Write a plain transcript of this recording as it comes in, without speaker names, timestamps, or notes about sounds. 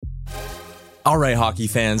All right, hockey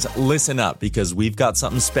fans, listen up because we've got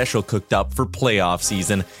something special cooked up for playoff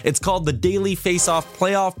season. It's called the Daily Face-Off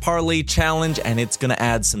Playoff Parlay Challenge, and it's going to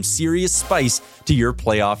add some serious spice to your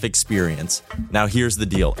playoff experience. Now, here's the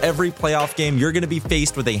deal. Every playoff game, you're going to be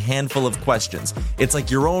faced with a handful of questions. It's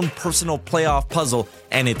like your own personal playoff puzzle,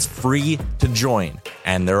 and it's free to join.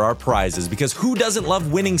 And there are prizes, because who doesn't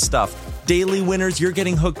love winning stuff? Daily winners, you're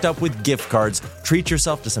getting hooked up with gift cards. Treat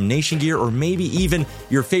yourself to some Nation gear or maybe even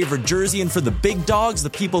your favorite jersey. And for the big dogs, the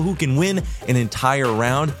people who can win an entire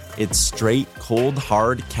round, it's straight, cold,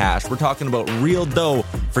 hard cash. We're talking about real dough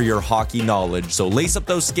for your hockey knowledge. So lace up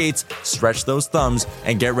those skates, stretch those thumbs,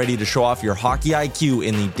 and get ready to show off your hockey IQ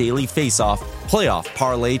in the Daily Face-Off Playoff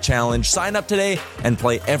Parlay Challenge. Sign up today and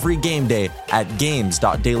play every game day at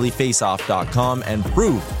games.dailyfaceoff.com and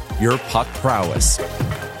prove your puck prowess.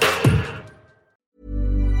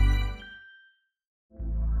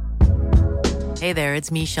 Hey there,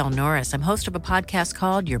 it's Michelle Norris. I'm host of a podcast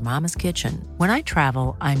called Your Mama's Kitchen. When I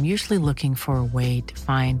travel, I'm usually looking for a way to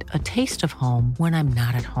find a taste of home when I'm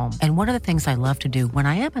not at home. And one of the things I love to do when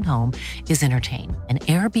I am at home is entertain. And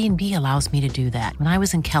Airbnb allows me to do that. When I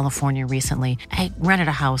was in California recently, I rented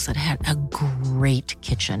a house that had a great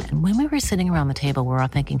kitchen. And when we were sitting around the table, we're all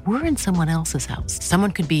thinking, we're in someone else's house.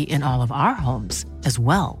 Someone could be in all of our homes as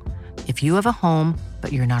well. If you have a home,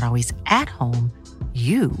 but you're not always at home,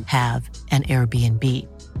 you have an Airbnb.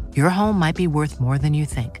 Your home might be worth more than you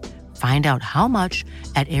think. Find out how much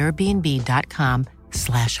at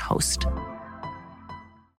airbnb.com/host.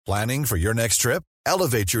 Planning for your next trip?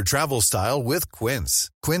 Elevate your travel style with Quince.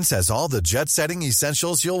 Quince has all the jet-setting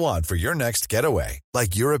essentials you'll want for your next getaway,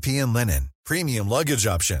 like European linen, premium luggage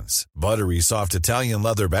options, buttery soft Italian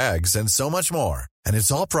leather bags, and so much more. And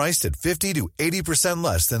it's all priced at 50 to 80%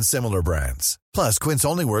 less than similar brands. Plus, Quince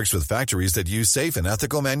only works with factories that use safe and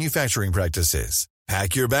ethical manufacturing practices.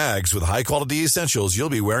 Pack your bags with high-quality essentials you'll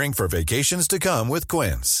be wearing for vacations to come with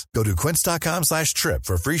Quince. Go to quince.com/trip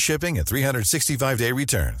for free shipping and 365-day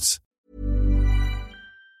returns.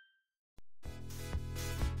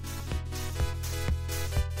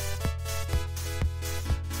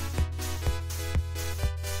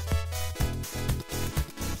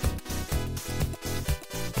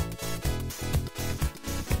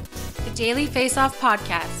 The Daily Face-Off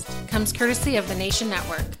podcast comes courtesy of the Nation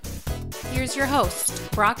Network. Here's your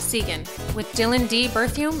host, Brock Segan, with Dylan D.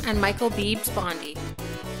 Berthium and Michael Beebs Bondy.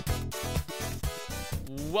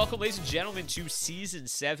 Welcome, ladies and gentlemen, to Season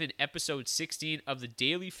 7, Episode 16 of the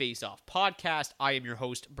Daily Face-Off podcast. I am your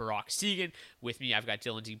host, Brock Segan. With me, I've got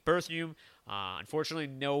Dylan D. Berthium. Unfortunately,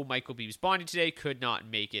 no Michael Beebs Bondy today. Could not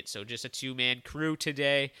make it, so just a two-man crew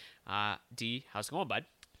today. D, how's it going, bud?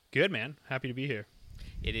 Good, man. Happy to be here.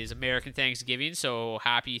 It is American Thanksgiving, so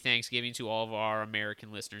happy Thanksgiving to all of our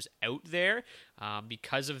American listeners out there.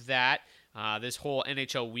 Because of that, this whole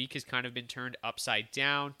NHL week has kind of been turned upside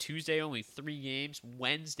down. Tuesday, only 3 games.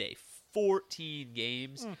 Wednesday, 14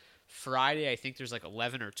 games. Friday, I think there's like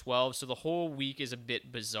 11 or 12. So the whole week is a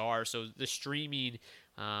bit bizarre. So the streaming,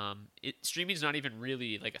 streaming's not even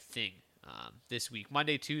really like a thing. This week.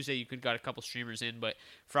 Monday, Tuesday, you could got a couple streamers in, but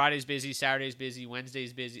Friday's busy, Saturday's busy,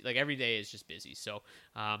 Wednesday's busy. Like every day is just busy. So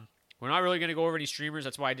we're not really going to go over any streamers.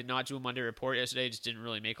 That's why I did not do a Monday report yesterday. It just didn't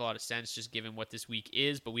really make a lot of sense just given what this week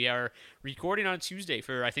is. But we are recording on Tuesday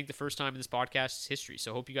for, I think, the first time in this podcast's history.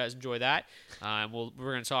 So hope you guys enjoy that. And we're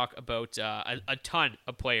going to talk about a ton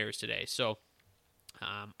of players today. So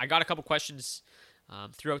I got a couple questions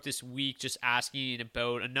throughout this week just asking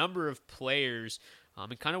about a number of players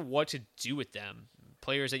and kind of what to do with them.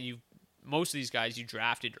 Players that most of these guys you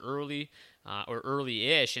drafted early or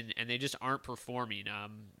early-ish, and they just aren't performing.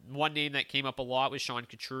 One name that came up a lot was Sean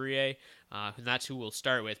Couturier, and that's who we'll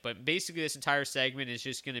start with. But basically this entire segment is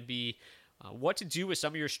just going to be what to do with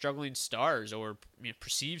some of your struggling stars or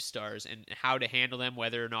perceived stars and how to handle them,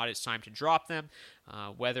 whether or not it's time to drop them,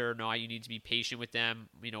 whether or not you need to be patient with them,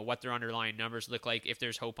 what their underlying numbers look like, if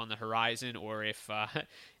there's hope on the horizon, or if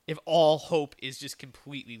all hope is just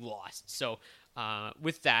completely lost. So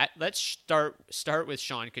with that, let's start with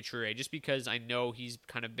Sean Couturier, just because I know he's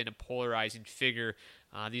kind of been a polarizing figure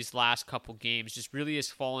these last couple games, just really has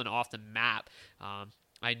fallen off the map.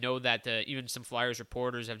 I know that even some Flyers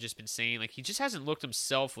reporters have just been saying, like, he just hasn't looked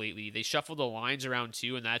himself lately. They shuffled the lines around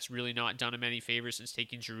too, and that's really not done him any favors since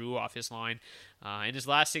taking Giroux off his line. In his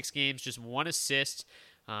last 6 games, just 1 assist.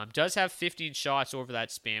 Does have 15 shots over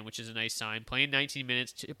that span, which is a nice sign. Playing 19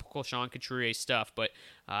 minutes, typical Sean Couturier stuff, but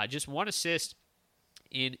just 1 assist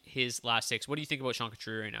in his last 6. What do you think about Sean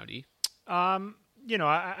Couturier right now, D?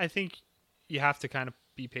 I think you have to kind of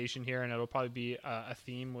be patient here, and it'll probably be a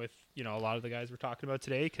theme with a lot of the guys we're talking about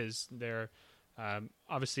today, because they're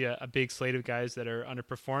Obviously, a big slate of guys that are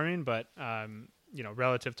underperforming, but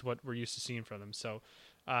relative to what we're used to seeing from them. So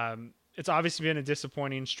it's obviously been a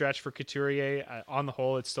disappointing stretch for Couturier. On the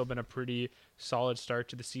whole, it's still been a pretty solid start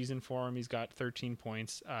to the season for him. He's got 13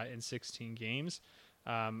 points in 16 games.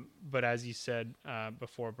 But as you said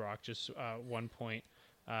before, Brock, just 1 point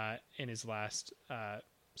in his last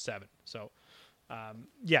 7. So,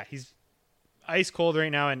 he's ice cold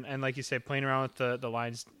right now. And like you said, playing around with the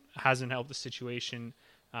lines hasn't helped the situation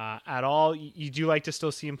at all. You do like to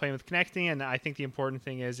still see him playing with connecting, and I think the important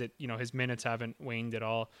thing is that his minutes haven't waned at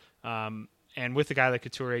all. And with a guy like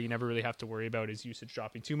Couturier, you never really have to worry about his usage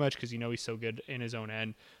dropping too much because he's so good in his own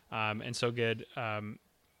end and so good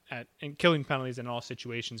at killing penalties in all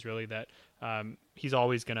situations. Really, that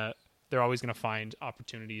they're always gonna find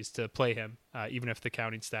opportunities to play him, even if the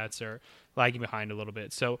counting stats are lagging behind a little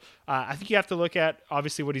bit. So I think you have to look at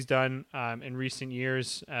obviously what he's done in recent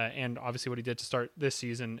years, and obviously what he did to start this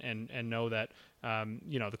season, and know that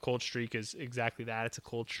the cold streak is exactly that. It's a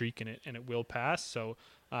cold streak, and it will pass. So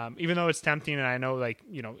even though it's tempting, and I know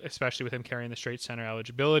especially with him carrying the straight center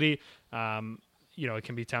eligibility, it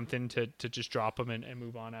can be tempting to just drop him and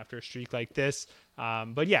move on after a streak like this.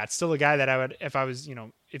 But yeah, it's still a guy that I would, if I was,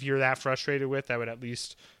 if you're that frustrated with, I would at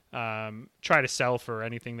least try to sell for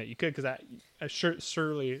anything that you could, because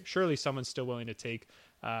surely someone's still willing to take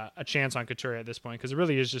a chance on Couturier at this point, because it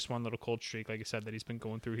really is just one little cold streak, like I said, that he's been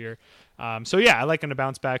going through here. So yeah, I like him to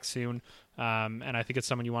bounce back soon, and I think it's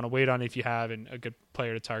someone you want to wait on if you have, and a good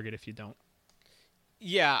player to target if you don't.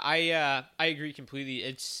 Yeah, I agree completely.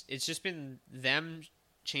 It's just been them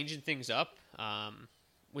changing things up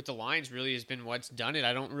with the lines. Really has been what's done it.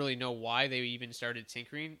 I don't really know why they even started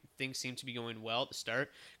tinkering. Things seem to be going well at the start.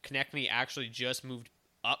 Konechny actually just moved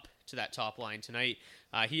up to that top line tonight.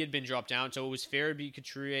 He had been dropped down, so it was Farabee,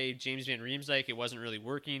 Couturier, James Van Riemsdyk. It wasn't really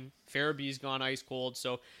working. Farabee's gone ice cold.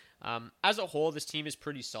 So as a whole, this team is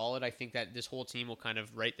pretty solid. I think that this whole team will kind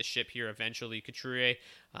of right the ship here eventually. Couturier,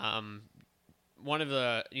 one of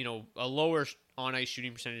the, a lower on-ice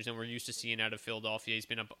shooting percentage than we're used to seeing out of Philadelphia. He's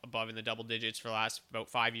been up above in the double digits for the last about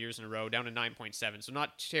 5 years in a row, down to 9.7. So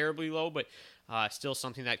not terribly low, but still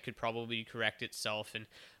something that could probably correct itself.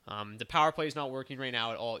 And the power play is not working right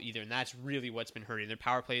now at all either, and that's really what's been hurting. Their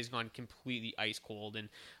power play has gone completely ice cold. And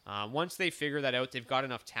once they figure that out, they've got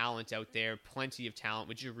enough talent out there, plenty of talent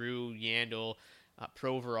with Giroux, Yandel,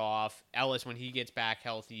 Provorov, Ellis when he gets back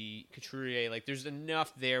healthy, Couturier. There's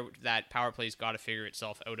enough there that power play's got to figure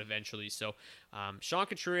itself out eventually. So Sean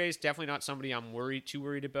Couturier is definitely not somebody I'm too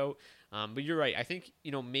worried about. But you're right. I think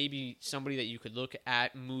maybe somebody that you could look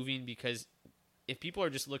at moving, because if people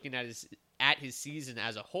are just looking at his season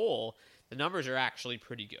as a whole, the numbers are actually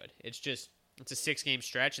pretty good. It's a 6-game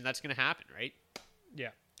stretch, and that's going to happen, right? Yeah.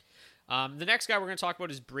 The next guy we're going to talk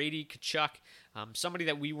about is Brady Tkachuk, somebody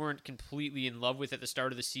that we weren't completely in love with at the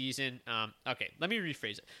start of the season. Okay, let me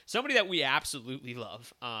rephrase it. Somebody that we absolutely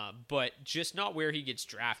love, but just not where he gets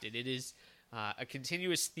drafted. It is a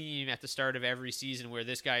continuous theme at the start of every season where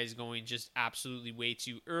this guy is going just absolutely way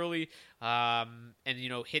too early, and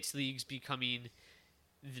hits leagues becoming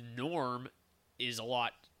the norm is a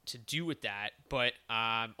lot to do with that. But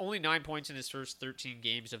only 9 points in his first 13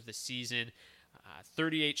 games of the season.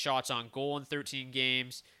 38 shots on goal in 13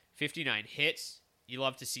 games, 59 hits. You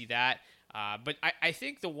love to see that. But I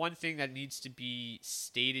think the one thing that needs to be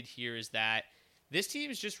stated here is that this team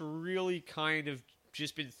has just really kind of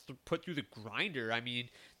just been put through the grinder. I mean,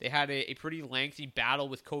 they had a pretty lengthy battle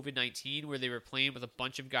with COVID-19 where they were playing with a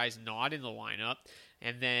bunch of guys not in the lineup.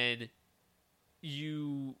 And then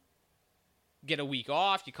you get a week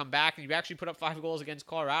off, you come back, and you actually put up 5 goals against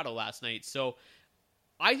Colorado last night. So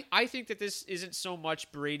I think that this isn't so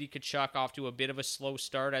much Brady Tkachuk off to a bit of a slow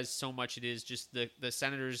start as so much it is just the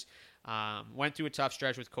Senators went through a tough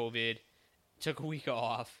stretch with COVID, took a week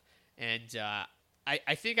off, and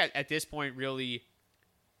I think at this point, really,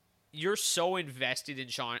 you're so invested in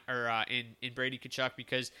in Brady Tkachuk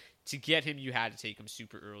because to get him, you had to take him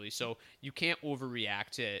super early. So you can't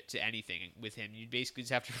overreact to anything with him. You basically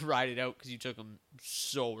just have to ride it out because you took him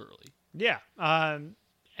so early. Yeah.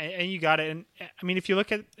 And you got it. And I mean, if you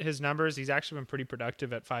look at his numbers, he's actually been pretty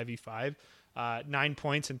productive at 5v5. 9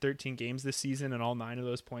 points in 13 games this season, and all 9 of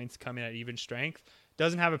those points coming at even strength.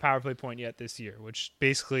 Doesn't have a power play point yet this year, which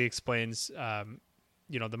basically explains,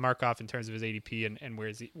 the Markov in terms of his ADP and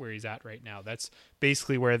where he's at right now. That's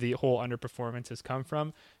basically where the whole underperformance has come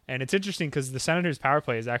from. And it's interesting because the Senators' power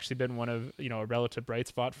play has actually been one of a relative bright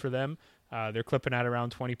spot for them. They're clipping at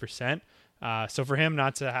around 20%. So for him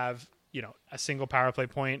not to have a single power play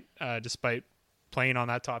point, despite playing on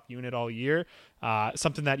that top unit all year.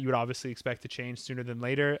 Something that you would obviously expect to change sooner than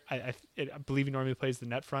later. I believe he normally plays the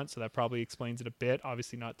net front, so that probably explains it a bit.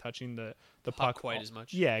 Obviously not touching the puck quite as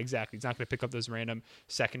much. Yeah, exactly. He's not going to pick up those random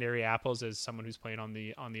secondary apples as someone who's playing on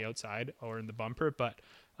the outside or in the bumper. But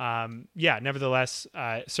nevertheless,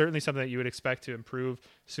 certainly something that you would expect to improve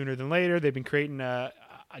sooner than later. They've been creating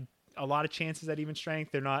a lot of chances at even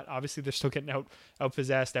strength. They're still getting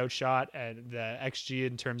outpossessed, outshot, and the XG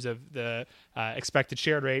in terms of the expected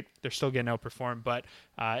shared rate, they're still getting outperformed. But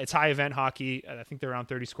it's high event hockey. I think they're around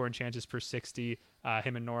 30 scoring chances per 60.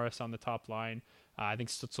 Him and Norris on the top line. I think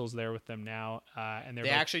Stutzel's there with them now, and they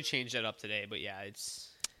actually changed that up today. But yeah, it's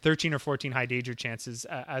 13 or 14 high danger chances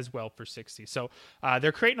as well per 60. So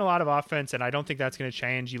they're creating a lot of offense, and I don't think that's going to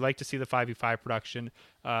change. You like to see the 5v5 production.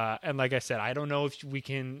 And like I said, I don't know if we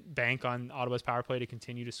can bank on Ottawa's power play to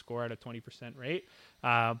continue to score at a 20% rate.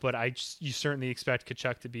 But you certainly expect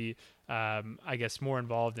Tkachuk to be, more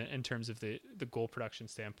involved in terms of the goal production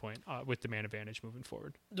standpoint with the man advantage moving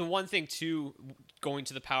forward. The one thing, too, going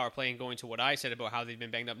to the power play and going to what I said about how they've been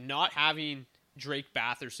banged up, not having Drake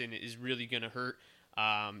Batherson is really going to hurt.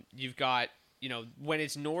 You've got, when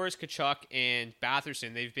it's Norris, Tkachuk, and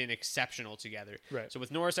Batherson, they've been exceptional together. Right. So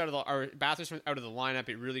with Norris Batherson out of the lineup,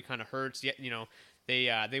 it really kind of hurts. Yet,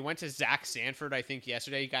 they went to Zach Sanford, I think,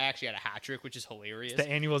 yesterday. The guy actually had a hat trick, which is hilarious. The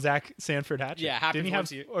annual Zach Sanford hat trick. Yeah, happens Didn't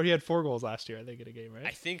he have, or he had 4 goals last year, I think, in a game, right?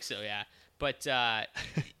 I think so, yeah. But that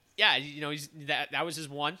was his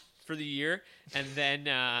one for the year, and then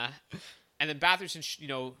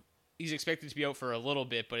Batherson, he's expected to be out for a little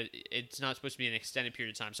bit, but it's not supposed to be an extended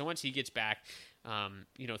period of time. So once he gets back,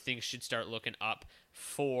 things should start looking up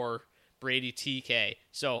for Brady TK.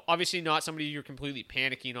 So obviously not somebody you're completely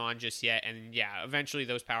panicking on just yet. And yeah, eventually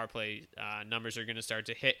those power play numbers are going to start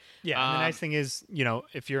to hit. Yeah, and the nice thing is,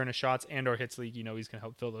 if you're in a shots and or hits league, he's going to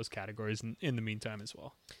help fill those categories in the meantime as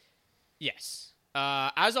well. Yes.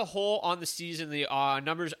 As a whole on the season, the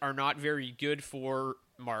numbers are not very good for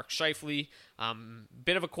Mark Scheifele.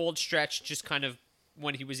 Bit of a cold stretch, just kind of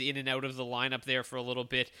when he was in and out of the lineup there for a little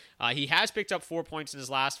bit. He has picked up 4 points in his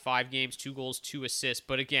last 5 games, 2 goals, 2 assists.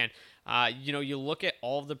 But again, you look at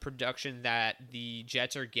all of the production that the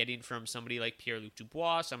Jets are getting from somebody like Pierre-Luc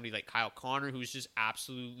Dubois, somebody like Kyle Connor, who's just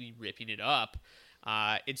absolutely ripping it up.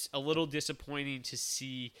 It's a little disappointing to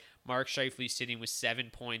see Mark Scheifele sitting with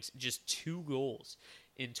 7 points, just 2 goals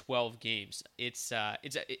in 12 games. It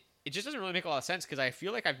just doesn't really make a lot of sense because I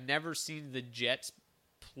feel like I've never seen the Jets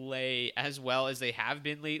play as well as they have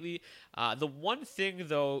been lately. The one thing,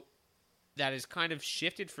 though, that has kind of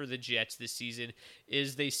shifted for the Jets this season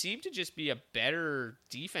is they seem to just be a better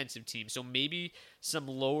defensive team. So maybe some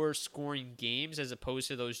lower scoring games as opposed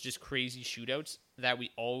to those just crazy shootouts that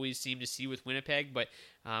we always seem to see with Winnipeg. But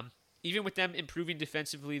even with them improving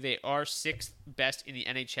defensively, they are 6th best in the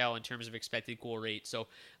NHL in terms of expected goal rate. So,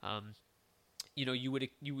 you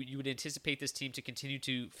would anticipate this team to continue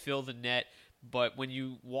to fill the net. But when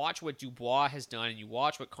you watch what Dubois has done and you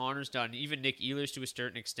watch what Connor's done, and even Nick Ehlers to a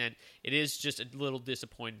certain extent, it is just a little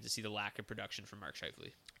disappointing to see the lack of production from Mark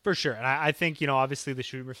Scheifele. For sure. And I think, obviously the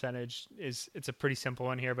shooting percentage it's a pretty simple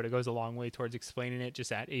one here, but it goes a long way towards explaining it,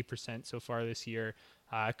 just at 8% so far this year.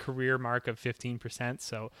 Career mark of 15%.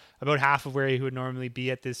 So about half of where he would normally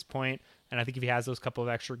be at this point. And I think if he has those couple of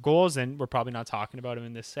extra goals, then we're probably not talking about him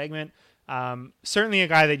in this segment. Certainly a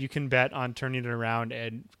guy that you can bet on turning it around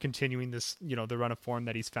and continuing this, the run of form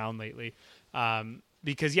that he's found lately.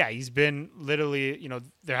 Because he's been literally,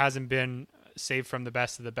 there hasn't been, save from the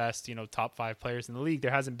best of the best, top 5 players in the league,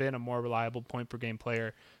 there hasn't been a more reliable point per game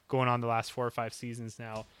player going on the last 4 or 5 seasons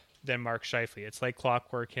now than Mark Scheifele. It's like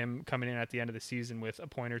clockwork, him coming in at the end of the season with a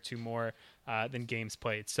point or 2 more than games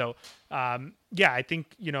played. So, I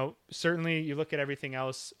think, certainly you look at everything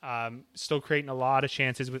else, still creating a lot of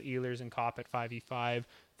chances with Ehlers and Kopp at 5v5.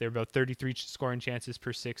 They're about 33 scoring chances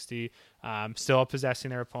per 60, still possessing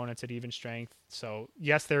their opponents at even strength. So,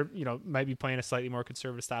 yes, they're, might be playing a slightly more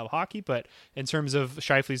conservative style of hockey, but in terms of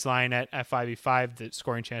Scheifele's line at 5v5, the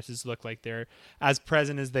scoring chances look like they're as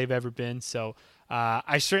present as they've ever been. So,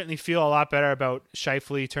 I certainly feel a lot better about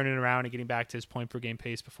Scheifele turning around and getting back to his point per game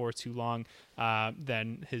pace before too long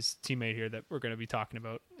than his teammate here that we're going to be talking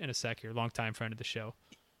about in a sec here, longtime friend of the show.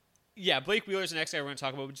 Yeah, Blake Wheeler's the next guy we're going to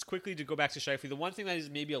talk about. But just quickly to go back to Scheifele, the one thing that is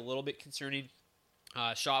maybe a little bit concerning,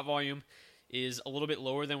 shot volume is a little bit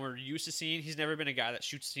lower than we're used to seeing. He's never been a guy that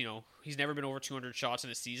shoots, he's never been over 200 shots in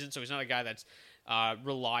a season, so he's not a guy that's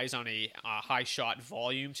relies on a high shot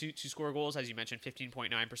volume to score goals. As you mentioned,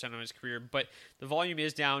 15.9% on his career, but the volume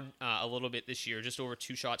is down a little bit this year, just over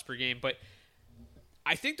 2 shots per game. But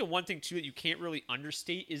I think the one thing, too, that you can't really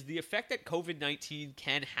understate is the effect that COVID-19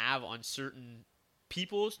 can have on certain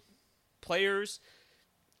people, players,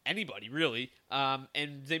 anybody really.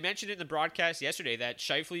 And they mentioned it in the broadcast yesterday that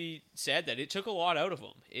Scheifele said that it took a lot out of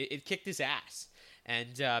him. It kicked his ass.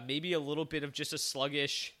 And maybe a little bit of just a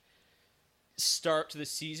sluggish start to the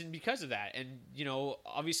season because of that. And,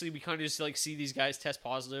 obviously we kind of just like see these guys test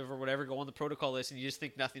positive or whatever, go on the protocol list, and you just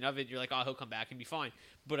think nothing of it. You're like, oh, he'll come back and be fine.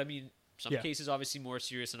 But I mean, some cases obviously more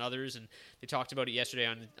serious than others, and they talked about it yesterday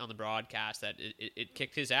on the broadcast that it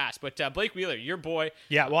kicked his ass. But Blake Wheeler, your boy.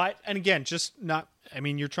 Yeah, well, and again,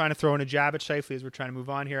 you're trying to throw in a jab at Scheifele as we're trying to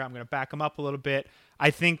move on here. I'm going to back him up a little bit. I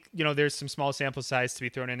think, there's some small sample size to be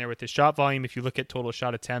thrown in there with his shot volume. If you look at total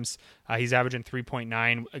shot attempts, he's averaging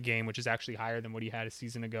 3.9 a game, which is actually higher than what he had a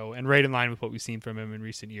season ago and right in line with what we've seen from him in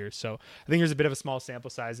recent years. So I think there's a bit of a small sample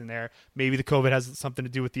size in there. Maybe the COVID has something to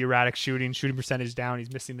do with the erratic shooting percentage down.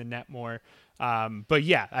 He's missing the net more. But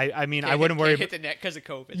yeah, I wouldn't worry. Hit the net because of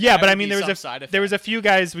COVID. Yeah, but I mean, there was a few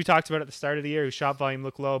guys we talked about at the start of the year whose shot volume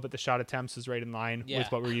looked low, but the shot attempts was right in line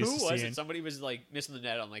with what we're used to seeing. Who was it? Somebody was like missing the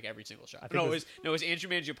net on like every single shot. It was Andrew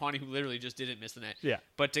Mangiapane who literally just didn't miss the net. Yeah,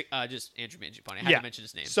 but just Andrew Mangiapane. I had to mention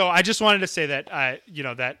his name. So I just wanted to say that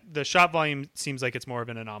that the shot volume seems like it's more of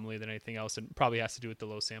an anomaly than anything else, and probably has to do with the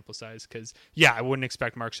low sample size. Because I wouldn't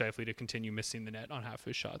expect Mark Scheifele to continue missing the net on half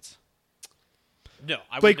his shots. No,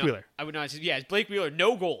 Blake Wheeler. I would not. Yeah, Blake Wheeler,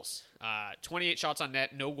 no goals. 28 shots on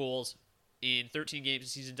net, no goals in 13 games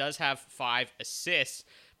this season. Does have 5 assists,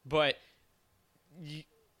 but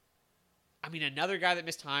another guy that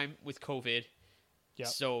missed time with COVID. Yep.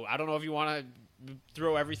 So I don't know if you want to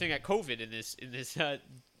throw everything at COVID in this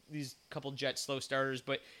these couple Jet slow starters,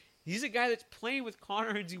 but he's a guy that's playing with Connor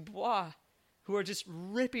and Dubois, who are just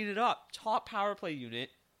ripping it up. Top power play unit.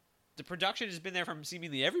 The production has been there from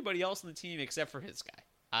seemingly everybody else on the team except for his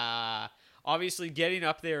guy. Obviously, getting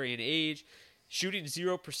up there in age, shooting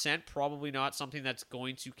 0%, probably not something that's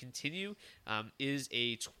going to continue. Is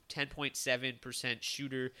a 10.7%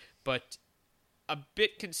 shooter, but a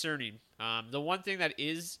bit concerning. The one thing that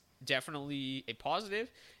is definitely a positive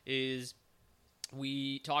is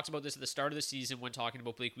we talked about this at the start of the season when talking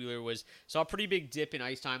about Blake Wheeler saw a pretty big dip in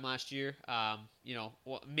ice time last year, a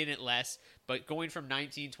minute less, but going from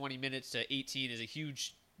 19, 20 minutes to 18 is a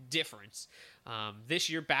huge difference. This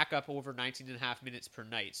year back up over 19 and a half minutes per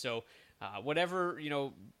night. So whatever,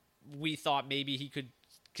 we thought maybe he could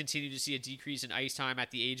continue to see a decrease in ice time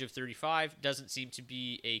at the age of 35 doesn't seem to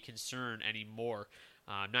be a concern anymore.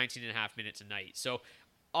 19 and a half minutes a night. So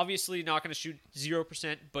obviously not going to shoot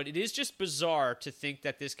 0%, but it is just bizarre to think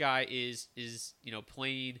that this guy is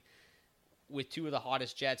playing with two of the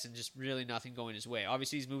hottest Jets and just really nothing going his way.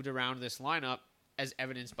 Obviously, he's moved around this lineup as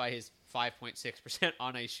evidenced by his 5.6%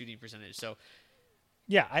 on-ice shooting percentage. So,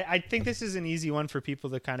 yeah, I think this is an easy one for people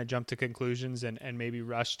to kind of jump to conclusions and maybe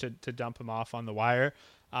rush to dump him off on the wire.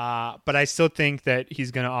 But I still think that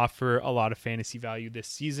he's going to offer a lot of fantasy value this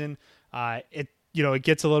season. It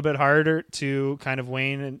gets a little bit harder to kind of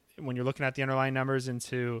wane when you're looking at the underlying numbers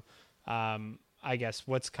into, I guess,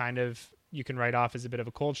 what's kind of you can write off as a bit of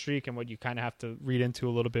a cold streak and what you kind of have to read into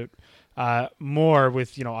a little bit more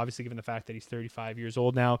with, obviously given the fact that he's 35 years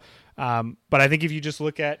old now. But I think if you just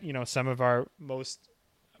look at, some of our most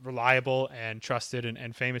reliable and trusted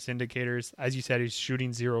and famous indicators, as you said, he's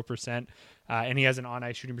shooting 0%. And he has an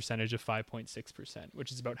on-ice shooting percentage of 5.6%,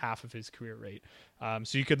 which is about half of his career rate.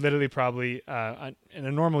 So you could literally probably, in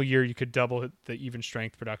a normal year, you could double the even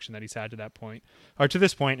strength production that he's had to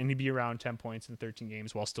this point, and he'd be around 10 points in 13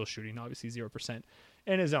 games while still shooting, obviously, 0%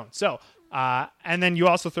 in his own. So, and then you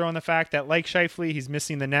also throw in the fact that, like Scheifele, he's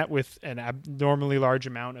missing the net with an abnormally large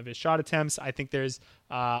amount of his shot attempts. I think there's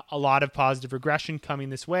a lot of positive regression coming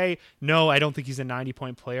this way. No, I don't think he's a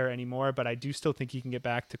 90-point player anymore, but I do still think he can get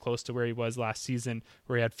back to close to where he was last season,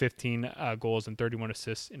 where he had 15 goals and 31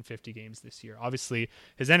 assists in 50 games this year. Obviously,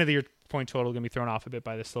 his end of the year point total going to be thrown off a bit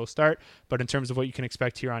by the slow start, but in terms of what you can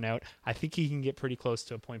expect here on out, I think he can get pretty close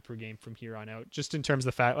to a point per game from here on out, just in terms of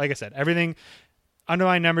the fact, like I said, everything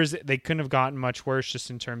underlying numbers, they couldn't have gotten much worse just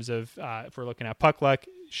in terms of if we're looking at puck luck,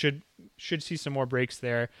 should see some more breaks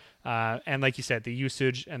there. And like you said, the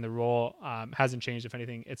usage and the role hasn't changed. If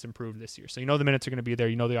anything, it's improved this year. So the minutes are going to be there.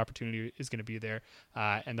 The opportunity is going to be there.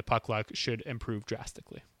 And the puck luck should improve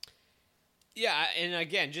drastically. Yeah, and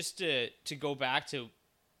again, just to go back to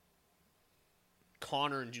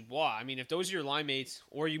Connor and Dubois, if those are your line mates,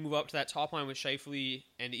 or you move up to that top line with Scheifele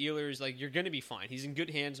and Ehlers, you're going to be fine. He's in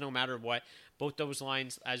good hands no matter what. Both those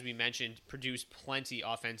lines, as we mentioned, produce plenty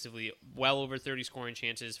offensively, well over 30 scoring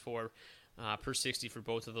chances for per 60 for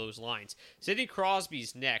both of those lines. Sidney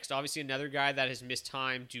Crosby's next. Obviously another guy that has missed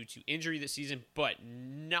time due to injury this season, but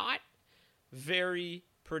not very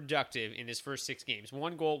productive in his first 6 games.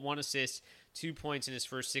 1 goal, 1 assist, 2 points in his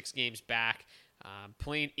first 6 games back.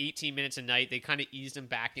 Playing 18 minutes a night, they kind of eased him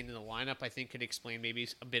back into the lineup. I think could explain maybe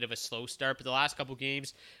a bit of a slow start, but the last couple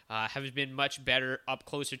games have been much better, up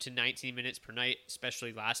closer to 19 minutes per night,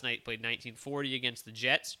 especially last night, played 19:40 against the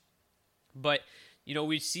Jets. But, you know,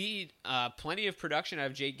 we've seen plenty of production out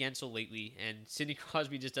of Jake Gensel lately, and Sidney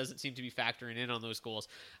Crosby just doesn't seem to be factoring in on those goals.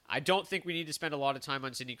 I don't think we need to spend a lot of time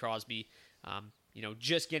on Sidney Crosby. You know,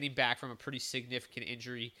 just getting back from a pretty significant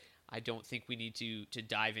injury, I don't think we need to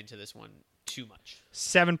dive into this one too much.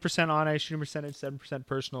 7% on ice shooting percentage, 7%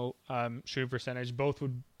 personal shooting percentage. Both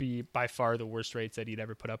would be by far the worst rates that he'd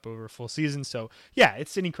ever put up over a full season. So yeah,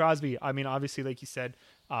 it's Sidney Crosby. I mean, obviously, like you said,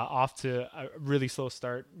 off to a really slow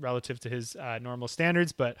start relative to his normal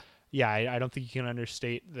standards. But yeah, I don't think you can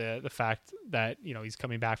understate the fact that, you know, he's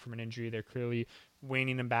coming back from an injury. They're clearly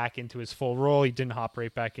waning him back into his full role. He didn't hop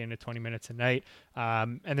right back in at 20 minutes a night.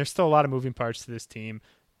 And there's still a lot of moving parts to this team.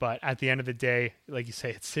 But at the end of the day, like you say,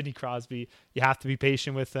 it's Sidney Crosby. You have to be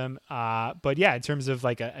patient with them. But yeah, in terms of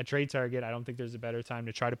like a trade target, I don't think there's a better time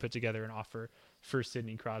to try to put together an offer for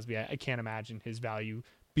Sidney Crosby. I can't imagine his value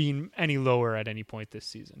being any lower at any point this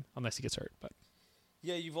season, unless he gets hurt. But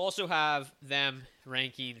yeah, you've also have them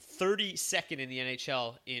ranking 32nd in the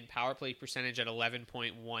NHL in power play percentage at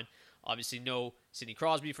 11.1. Obviously, no Sidney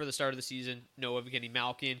Crosby for the start of the season, no Evgeny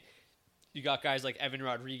Malkin. You got guys like Evan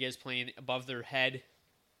Rodriguez playing above their head.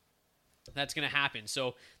 That's going to happen.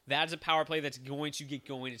 So that's a power play that's going to get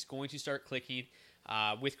going. It's going to start clicking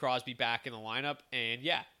with Crosby back in the lineup. And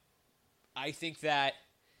yeah, I think that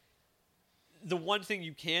the one thing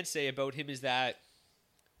you can say about him is that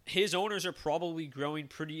his owners are probably growing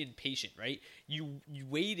pretty impatient, right? You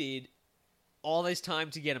waited all this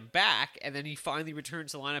time to get him back, and then he finally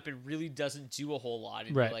returns to the lineup and really doesn't do a whole lot.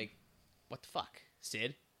 And right. You're like, what the fuck,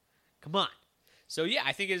 Sid? Come on. So yeah,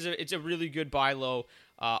 I think it's a really good buy low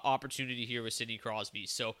opportunity here with Sidney Crosby.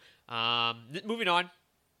 So moving on,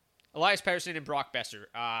 Elias Pettersson and Brock Besser.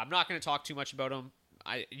 I'm not going to talk too much about them.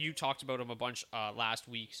 You talked about them a bunch last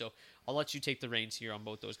week, so I'll let you take the reins here on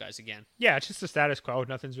both those guys again. Yeah, it's just the status quo.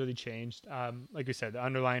 Nothing's really changed. Like we said, the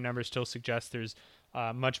underlying numbers still suggest there's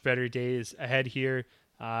much better days ahead here.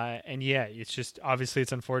 And yeah, it's just obviously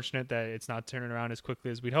it's unfortunate that it's not turning around as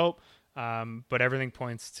quickly as we'd hope. But everything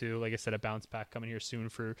points to, like I said, a bounce back coming here soon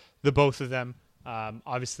for the both of them.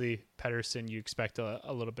 Obviously, Pettersson you expect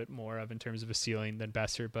a little bit more of in terms of a ceiling than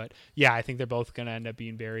Besser. But yeah, I think they're both going to end up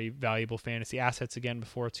being very valuable fantasy assets again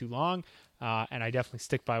before too long. And I definitely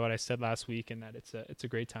stick by what I said last week, and that it's a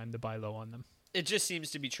great time to buy low on them. It just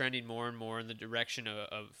seems to be trending more and more in the direction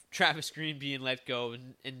of Travis Green being let go,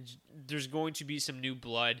 and there's going to be some new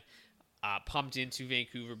blood pumped into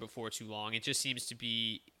Vancouver before too long. It just seems to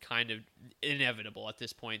be kind of inevitable at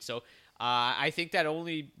this point. So I think that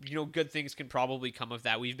only good things can probably come of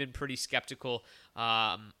that. We've been pretty skeptical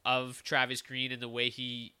of Travis Green and the way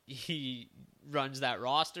he runs that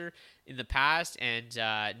roster in the past, and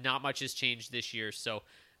not much has changed this year. So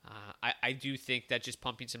I do think that just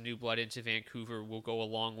pumping some new blood into Vancouver will go a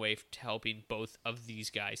long way to helping both of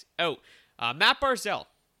these guys out. Matt Barzal.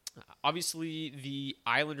 Obviously, the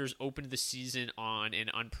Islanders opened the season on an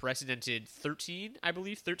unprecedented 13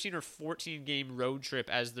 or 14 game road trip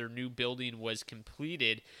as their new building was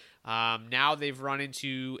completed. Now they've run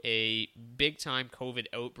into a big-time COVID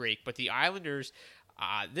outbreak, but the Islanders,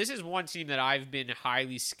 this is one team that I've been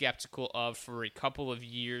highly skeptical of for a couple of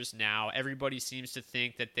years now. Everybody seems to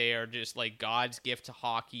think that they are just like God's gift to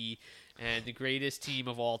hockey and the greatest team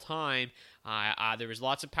of all time. There was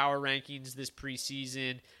lots of power rankings this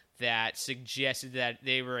preseason that suggested that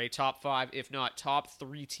they were a top 5, if not top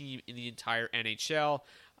 3 team in the entire NHL.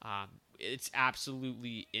 It's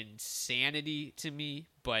absolutely insanity to me,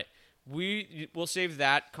 but we'll save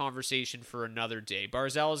that conversation for another day.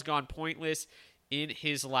 Barzal has gone pointless in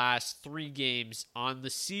his last 3 games on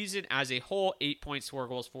the season as a whole. 8 points, 4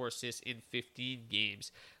 goals, 4 assists in 15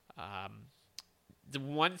 games. The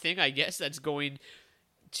one thing I guess that's going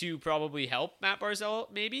to probably help Matt Barzal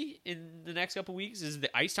maybe in the next couple weeks is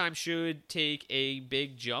the ice time should take a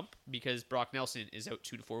big jump because Brock Nelson is out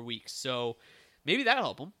 2 to 4 weeks. So maybe that'll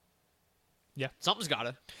help him. Yeah. Something's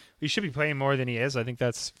gotta. He should be playing more than he is. I think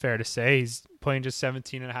that's fair to say. He's playing just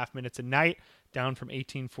 17 and a half minutes a night, down from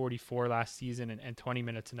 18:44 last season and 20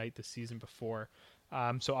 minutes a night the season before.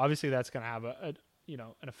 So obviously that's going to have an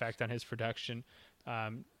effect on his production,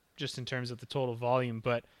 just in terms of the total volume.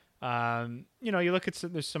 But you look at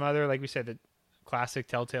there's some other, like we said, the classic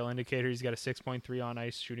telltale indicator. He's got a 6.3 on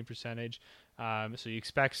ice shooting percentage. So you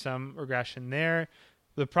expect some regression there.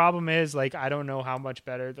 The problem is, I don't know how much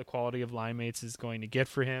better the quality of line mates is going to get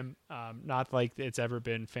for him. Not like it's ever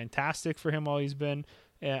been fantastic for him while he's been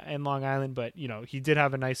in Long Island, but he did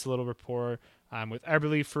have a nice little rapport with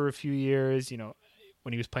Eberle for a few years.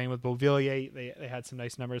 When he was playing with Beauvillier, they had some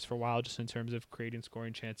nice numbers for a while just in terms of creating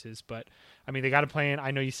scoring chances. But, I mean, they got to play in. I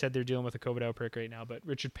know you said they're dealing with a COVID outbreak right now, but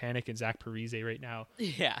Richard Panik and Zach Parise right now.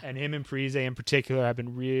 Yeah. And him and Parise in particular have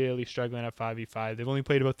been really struggling at 5v5. They've only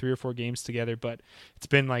played about 3 or 4 games together, but it's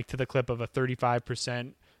been like to the clip of a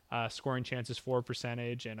 35% scoring chances for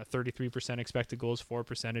percentage and a 33% expected goals for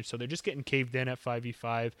percentage. So they're just getting caved in at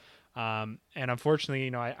 5v5. And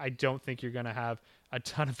unfortunately, I don't think you're going to have a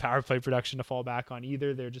ton of power play production to fall back on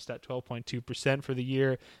either. They're just at 12.2% for the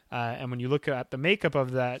year. And when you look at the makeup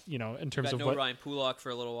of that, in terms of Ryan Pulock for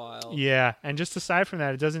a little while. Yeah. And just aside from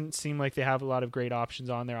that, it doesn't seem like they have a lot of great options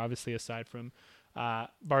on there, obviously, aside from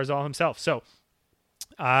Barzal himself. So,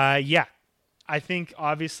 yeah. I think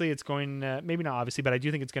obviously it's going maybe not obviously, but I do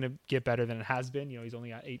think it's going to get better than it has been. He's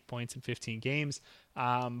only got 8 points in 15 games.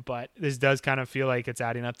 But this does kind of feel like it's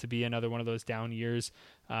adding up to be another one of those down years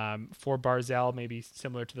for Barzal, maybe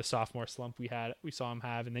similar to the sophomore slump we saw him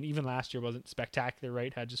have. And then even last year wasn't spectacular,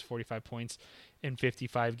 right? Had just 45 points in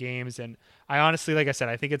 55 games. And I honestly, like I said,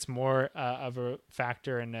 I think it's more of a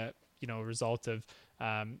factor and a result of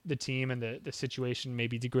the team and the situation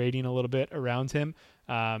maybe degrading a little bit around him.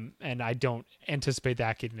 And I don't anticipate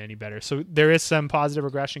that getting any better. So there is some positive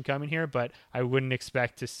regression coming here, but I wouldn't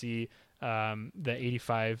expect to see the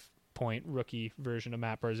 85-point rookie version of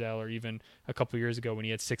Matt Barzal, or even a couple years ago when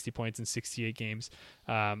he had 60 points in 68 games.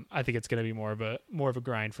 I think it's going to be more of a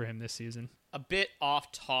grind for him this season. A bit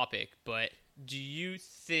off topic, but do you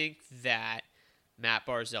think that Matt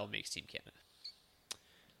Barzal makes Team Canada?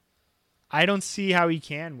 I don't see how he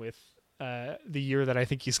can with the year that I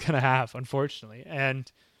think he's going to have, unfortunately.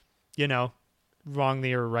 And,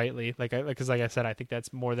 wrongly or rightly, because like I said, I think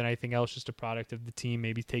that's more than anything else just a product of the team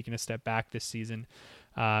maybe taking a step back this season.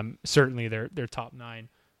 Certainly their top 9,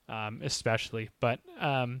 especially. But,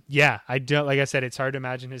 yeah, I don't. Like I said, it's hard to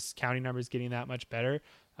imagine his counting numbers getting that much better.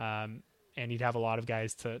 And he'd have a lot of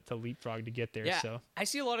guys to leapfrog to get there. Yeah, so I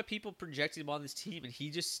see a lot of people projecting him on this team, and he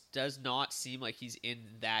just does not seem like he's in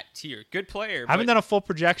that tier. Good player. I haven't done a full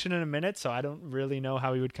projection in a minute, so I don't really know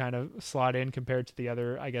how he would kind of slot in compared to the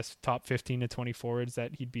other, I guess, top 15 to 20 forwards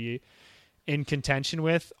that he'd be in contention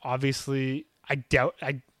with. Obviously, I doubt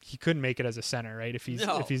he couldn't make it as a center, right? If he's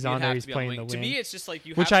on there, he's playing the wing. To me, it's just like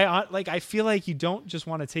I feel like you don't just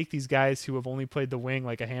want to take these guys who have only played the wing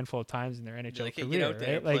like a handful of times in their NHL career,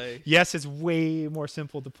 right? Like, yes, it's way more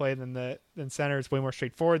simple to play than center. It's way more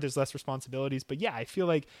straightforward. There's less responsibilities, but yeah, I feel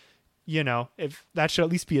like if that should at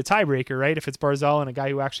least be a tiebreaker, right? If it's Barzal and a guy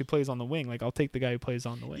who actually plays on the wing, like I'll take the guy who plays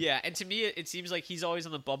on the wing. Yeah, and to me, it seems like he's always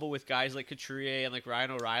on the bubble with guys like Couturier and like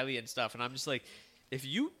Ryan O'Reilly and stuff, and I'm just like, if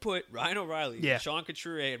you put Ryan O'Reilly, Sean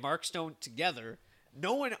Couturier, and Mark Stone together,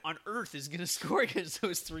 no one on earth is going to score against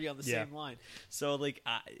those 3 on the same line. So, like,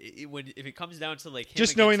 if it comes down to, like, him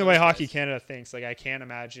just knowing the way Hockey Canada thinks, like, I can't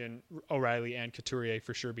imagine O'Reilly and Couturier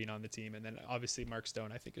for sure being on the team. And then, obviously, Mark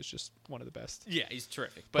Stone, I think, is just one of the best Yeah, he's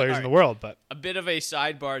terrific. players in the world. But a bit of a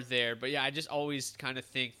sidebar there. But, yeah, I just always kind of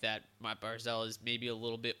think that Matt Barzal is maybe a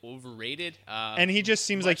little bit overrated. And he just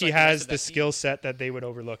seems like he has the skill set that they would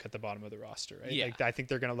overlook at the bottom of the roster, right? Yeah. Like, I think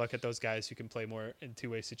they're going to look at those guys who can play more in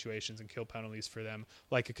two-way situations and kill penalties for them,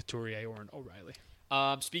 like a Couturier or an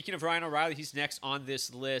O'Reilly. Speaking of Ryan O'Reilly, he's next on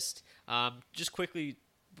this list. Just quickly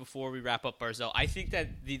before we wrap up Barzal, I think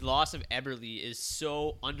that the loss of Eberle is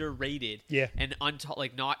so underrated and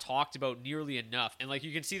not talked about nearly enough. And like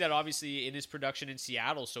you can see that obviously in his production in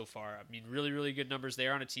Seattle so far. I mean, really, really good numbers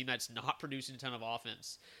there on a team that's not producing a ton of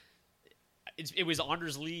offense. It was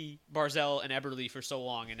Anders Lee, Barzal, and Eberle for so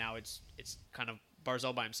long, and now it's kind of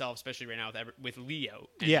Barzal by himself, especially right now with Leo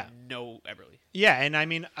and no Eberle. Yeah, and I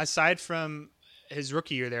mean, aside from his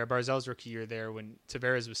rookie year there, Barzal's rookie year there when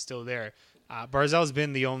Tavares was still there, Barzal's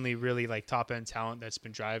been the only really like top-end talent that's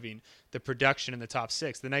been driving the production in the top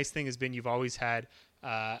 6. The nice thing has been you've always had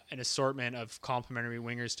an assortment of complementary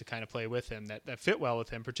wingers to kind of play with him that fit well with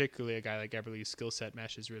him, particularly a guy like Eberle's skill set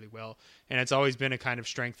meshes really well. And it's always been a kind of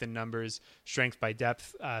strength in numbers, strength by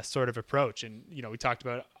depth sort of approach. And, we talked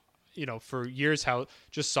about for years how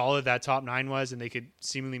just solid that top 9 was, and they could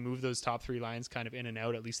seemingly move those top 3 lines kind of in and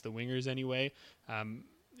out, at least the wingers anyway,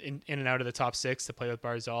 in and out of the top 6 to play with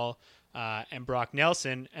Barzal and Brock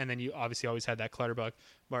Nelson. And then you obviously always had that Clutterbuck,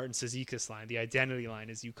 Martin Cizikas line, the identity line,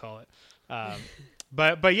 as you call it.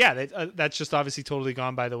 But yeah, that's just obviously totally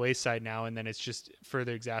gone by the wayside now. And then it's just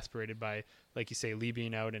further exasperated by, like you say, Lee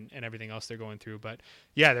being out and everything else they're going through. But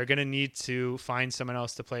yeah, they're going to need to find someone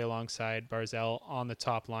else to play alongside Barzal on the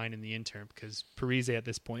top line in the interim, because Parise at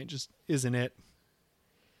this point just isn't it.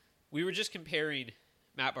 We were just comparing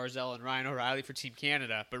Matt Barzal and Ryan O'Reilly for Team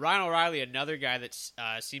Canada. But Ryan O'Reilly, another guy that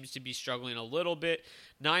seems to be struggling a little bit.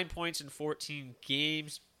 9 points in 14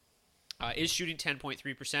 games. Is shooting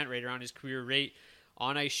 10.3%, right around his career rate.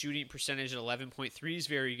 On-ice shooting percentage at 11.3 is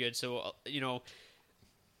very good. So,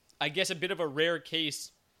 I guess a bit of a rare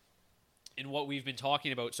case in what we've been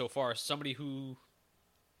talking about so far. Somebody who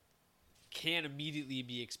can immediately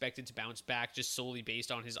be expected to bounce back just solely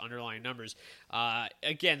based on his underlying numbers.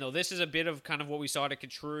 Again, though, this is a bit of kind of what we saw to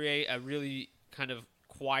Couturier, a really kind of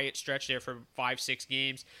quiet stretch there for 5-6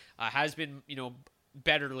 games. Has been,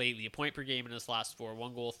 better lately. A point per game in his last 4.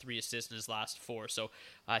 1 goal, 3 assists in his last 4. So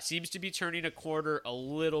seems to be turning a quarter a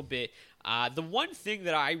little bit. The one thing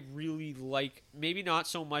that I really like, maybe not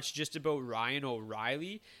so much just about Ryan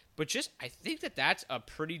O'Reilly, but just I think that that's a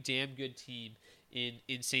pretty damn good team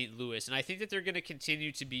in St. Louis. And I think that they're going to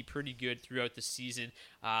continue to be pretty good throughout the season.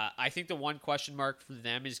 I think the one question mark for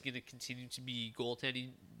them is going to continue to be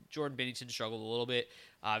goaltending. Jordan Binnington struggled a little bit.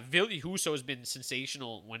 Ville Husso has been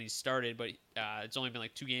sensational when he started, but it's only been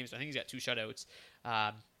like 2 games. I think he's got 2 shutouts.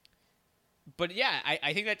 But yeah,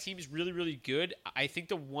 I think that team is really, really good. I think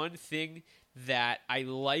the one thing that I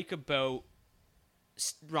like about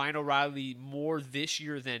Ryan O'Reilly more this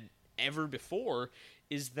year than ever before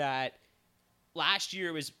is that last year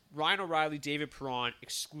it was Ryan O'Reilly, David Perron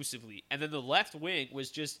exclusively. And then the left wing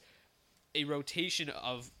was just a rotation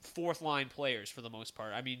of fourth-line players for the most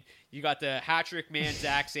part. I mean, you got the hat-trick man,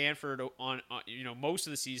 Zach Sanford, on most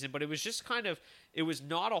of the season, but it was just it was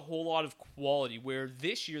not a whole lot of quality, where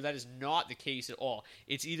this year that is not the case at all.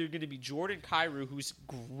 It's either going to be Jordan Kyrou, who's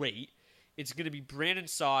great, it's going to be Brandon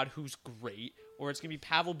Saad, who's great, or it's going to be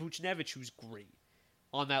Pavel Buchnevich, who's great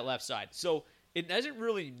on that left side. So it doesn't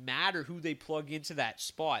really matter who they plug into that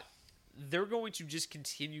spot. They're going to just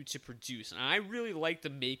continue to produce. And I really like the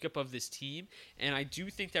makeup of this team, and I do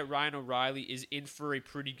think that Ryan O'Reilly is in for a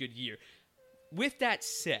pretty good year. With that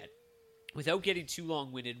said, without getting too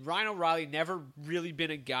long-winded, Ryan O'Reilly never really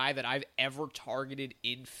been a guy that I've ever targeted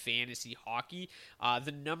in fantasy hockey.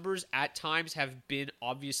 The numbers at times have been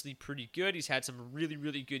obviously pretty good. He's had some really,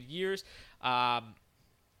 really good years. I've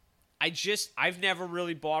never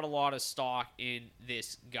really bought a lot of stock in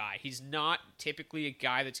this guy. He's not typically a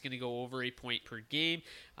guy that's going to go over a point per game.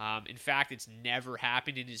 In fact, it's never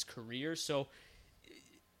happened in his career. So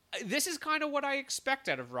this is kind of what I expect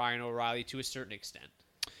out of Ryan O'Reilly to a certain extent.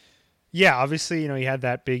 Yeah, obviously, he had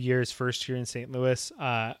that big year his first year in St. Louis,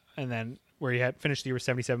 and then where he had finished the year with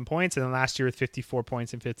 77 points, and then last year with 54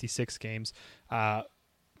 points in 56 games.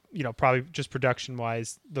 Probably just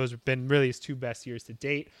production-wise, those have been really his 2 best years to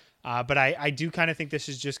date. But I do kind of think this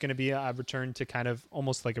is just going to be a return to kind of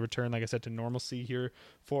almost like a return, like I said, to normalcy here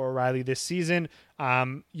for O'Reilly this season.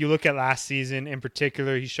 You look at last season in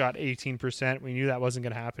particular, he shot 18%. We knew that wasn't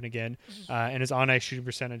going to happen again. And his on-ice shooting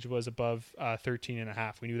percentage was above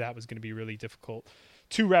 13.5. We knew that was going to be really difficult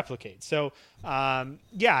to replicate. So,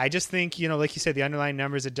 I just think, like you said, the underlying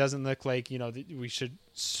numbers, it doesn't look like, we should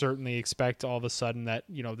certainly expect all of a sudden that,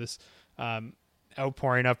 this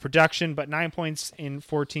outpouring of production, but 9 points in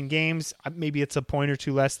 14 games. Maybe it's a point or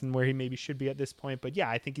 2 less than where he maybe should be at this point. But yeah,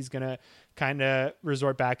 I think he's going to kind of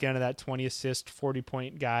resort back into that 20 assist, 40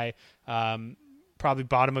 point guy. Probably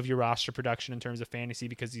bottom of your roster production in terms of fantasy,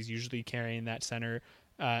 because he's usually carrying that center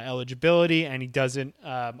eligibility, and he doesn't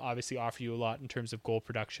obviously offer you a lot in terms of goal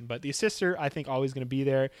production. But the assists are, I think, always going to be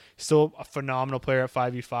there. Still a phenomenal player at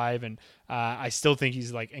 5v5, and I still think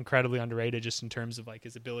he's like incredibly underrated just in terms of like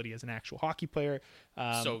his ability as an actual hockey player.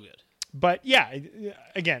 So good. But yeah,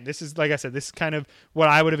 again, this is, like I said, this is kind of what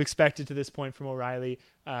I would have expected to this point from O'Reilly.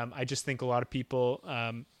 I just think a lot of people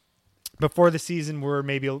before the season were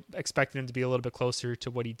maybe expecting him to be a little bit closer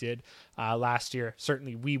to what he did last year.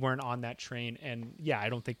 Certainly we weren't on that train, and yeah, I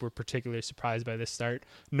don't think we're particularly surprised by this start,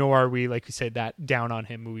 nor are we, like we said, that down on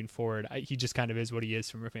him moving forward. He just kind of is what he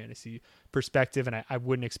is from a fantasy perspective, and I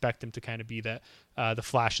wouldn't expect him to kind of be the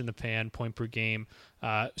flash in the pan, point per game,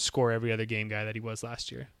 score every other game guy that he was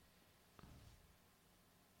last year.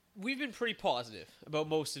 We've been pretty positive about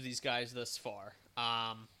most of these guys thus far.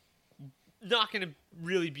 Not going to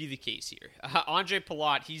really be the case here. Andre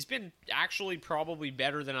Palat, he's been actually probably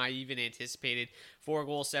better than I even anticipated. 4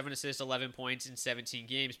 goals, 7 assists, 11 points in 17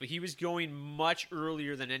 games. But he was going much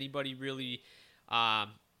earlier than anybody really,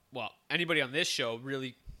 anybody on this show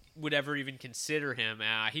really would ever even consider him.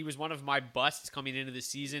 He was one of my busts coming into the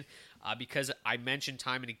season because I mentioned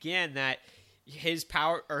time and again that his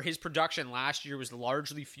power or his production last year was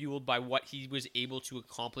largely fueled by what he was able to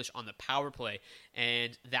accomplish on the power play,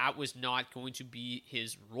 and that was not going to be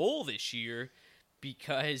his role this year.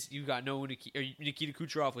 because you got Nikita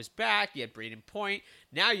Kucherov was back. You had Braden Point.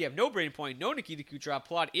 Now you have no Braden Point, no Nikita Kucherov.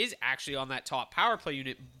 Palat is actually on that top power play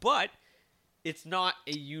unit, but it's not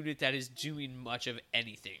a unit that is doing much of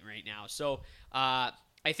anything right now. So I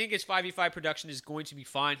think his 5v5 production is going to be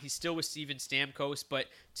fine. He's still with Steven Stamkos, but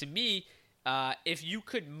to me, if you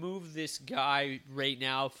could move this guy right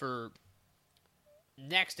now for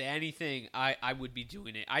next to anything, I would be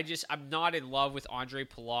doing it. I'm not in love with Andre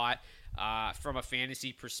Palat from a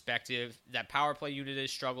fantasy perspective. That power play unit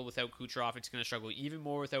has struggled without Kucherov. It's going to struggle even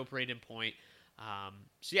more without Braden Point.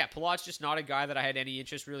 So yeah, Palat's just not a guy that I had any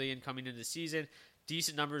interest really in coming into the season.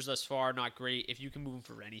 Decent numbers thus far, not great. If you can move him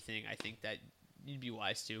for anything, I think that you'd be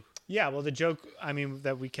wise to. Yeah, well, the joke,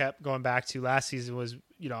 that we kept going back to last season was,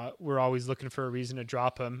 we're always looking for a reason to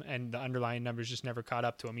drop him, and the underlying numbers just never caught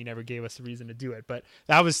up to him. He never gave us a reason to do it. But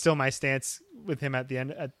that was still my stance with him at the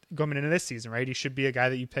end, going into this season, right? He should be a guy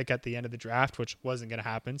that you pick at the end of the draft, which wasn't going to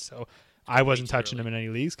happen. So I wasn't touching him in any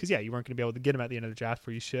leagues because, you weren't going to be able to get him at the end of the draft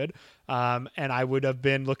where you should. And I would have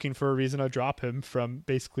been looking for a reason to drop him from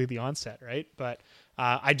basically the onset, right? But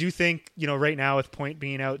I do think, right now with Point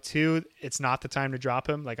being out too, it's not the time to drop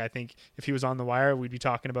him. Like, I think if he was on the wire, we'd be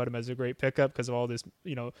talking about him as a great pickup because of all this,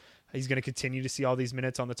 he's going to continue to see all these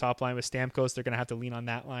minutes on the top line with Stamkos. They're going to have to lean on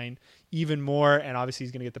that line even more. And obviously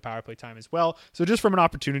he's going to get the power play time as well. So just from an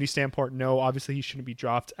opportunity standpoint, no, obviously he shouldn't be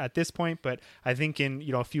dropped at this point. But I think in,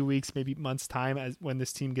 a few weeks, maybe months time, as when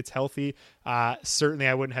this team gets healthy, certainly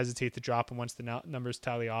I wouldn't hesitate to drop him once the numbers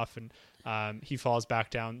tally off and he falls back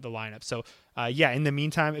down the lineup. So in the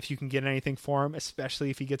meantime, if you can get anything for him, especially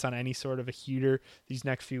if he gets on any sort of a heater these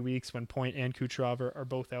next few weeks when Point and Kucherov are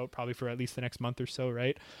both out probably for at least the next month or so,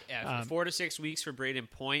 right? Yeah, 4 to 6 weeks for Braden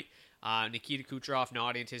Point. Nikita Kucherov,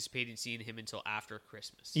 not anticipating seeing him until after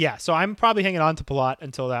Christmas. Yeah, so I'm probably hanging on to Palat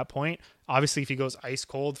until that point. Obviously, if he goes ice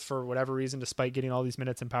cold for whatever reason, despite getting all these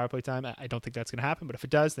minutes in power play time, I don't think that's going to happen. But if it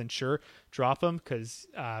does, then sure, drop him because,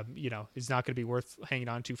 it's not going to be worth hanging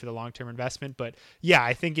on to for the long-term investment. But yeah,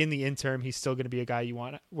 I think in the interim, he's still going to be a guy you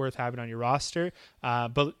want worth having on your roster.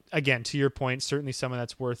 But again, to your point, certainly someone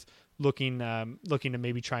that's worth looking to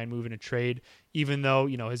maybe try and move in a trade, even though,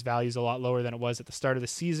 his value is a lot lower than it was at the start of the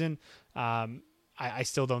season. I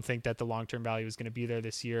still don't think that the long-term value is going to be there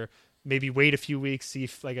this year. Maybe wait a few weeks, see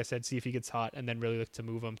if he gets hot, and then really look to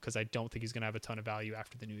move him because I don't think he's going to have a ton of value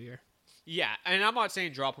after the new year. Yeah, and I'm not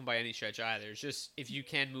saying drop him by any stretch either. It's just if you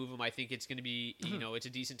can move him, I think it's going to be, it's a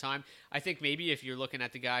decent time. I think maybe if you're looking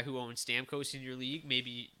at the guy who owns Stamkos in your league,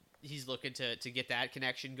 maybe he's looking to get that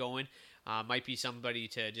connection going. Might be somebody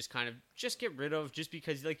to just kind of get rid of just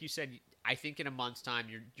because, like you said, I think in a month's time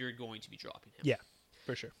you're going to be dropping him. Yeah,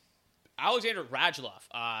 for sure. Alexander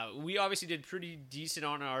Radulov. We obviously did pretty decent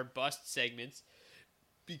on our bust segments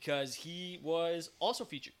because he was also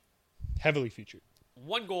featured. Heavily featured.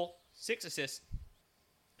 1 goal, 6 assists,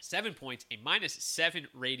 7 points, a -7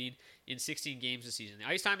 rating in 16 games this season. The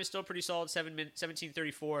ice time is still pretty solid,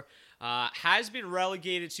 17:34. Has been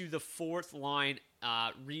relegated to the 4th line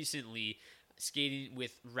recently, skating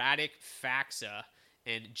with Radek Faksa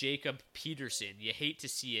and Jacob Peterson. You hate to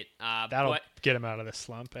see it. That'll get him out of the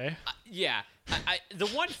slump, eh? Yeah. The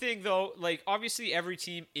one thing, though, obviously every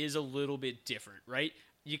team is a little bit different, right?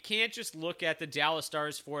 You can't just look at the Dallas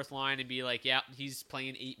Stars 4th line and be like, yeah, he's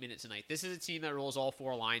playing 8 minutes a night. This is a team that rolls all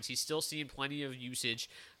 4 lines. He's still seeing plenty of usage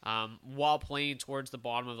while playing towards the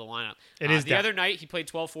bottom of the lineup. The other night, he played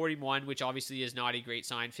 12:41, which obviously is not a great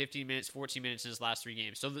sign. 15 minutes, 14 minutes in his last 3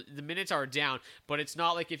 games. So the minutes are down, but it's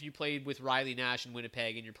not like if you played with Riley Nash in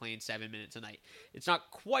Winnipeg and you're playing 7 minutes a night. It's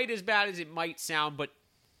not quite as bad as it might sound, but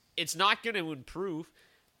it's not going to improve.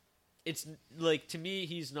 It's to me,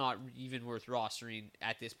 he's not even worth rostering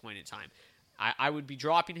at this point in time. I would be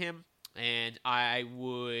dropping him, and I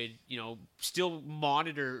would, still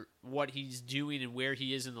monitor what he's doing and where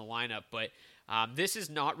he is in the lineup. But this is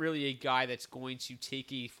not really a guy that's going to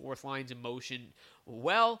take a 4th line's emotion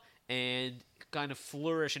well and kind of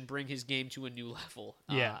flourish and bring his game to a new level.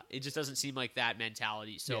 Yeah. It just doesn't seem like that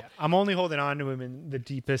mentality. So yeah. I'm only holding on to him in the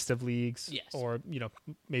deepest of leagues. Yes. Or,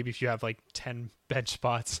 maybe if you have 10 bench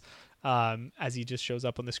spots. As he just shows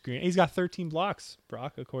up on the screen. He's got 13 blocks,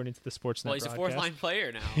 Brock, according to the Sportsnet Well, he's broadcast. a 4th line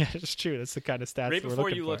player now. Yeah, it's true. That's the kind of stats Right we're before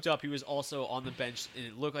looking you for. looked up, he was also on the bench, and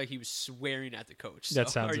it looked like he was swearing at the coach. That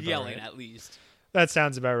sounds or about yelling, right. at least. That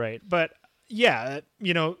sounds about right. But yeah,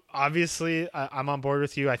 obviously I'm on board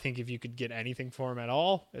with you. I think if you could get anything for him at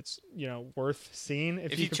all, it's, worth seeing.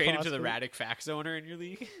 If you could trade him to the possibly. Radek Fax owner in your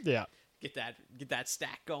league, Yeah. get that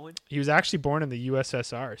stack going. He was actually born in the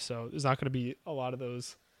USSR, so there's not going to be a lot of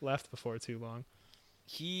those left before too long.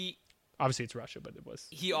 He Obviously, it's Russia, but it was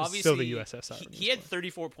obviously still the USSR. He had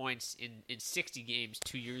 34 points in 60 games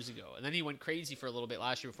 2 years ago, and then he went crazy for a little bit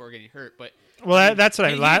last year before getting hurt. But that's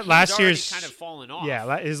what last year's kind of fallen off.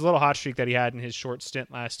 Yeah, his little hot streak that he had in his short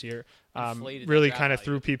stint last year really kind of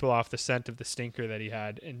threw people off the scent of the stinker that he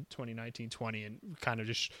had in 2019-20, and kind of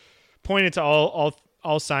just pointed to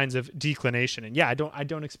all signs of declination. And yeah, I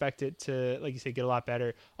don't expect it to, like you say, get a lot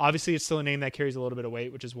better. Obviously, it's still a name that carries a little bit of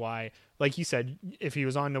weight, which is why, like you said, if he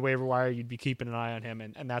was on the waiver wire, you'd be keeping an eye on him.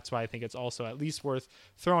 And that's why I think it's also at least worth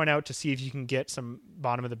throwing out to see if you can get some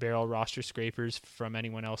bottom of the barrel roster scrapers from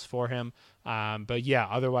anyone else for him. But yeah,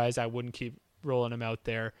 otherwise I wouldn't keep rolling him out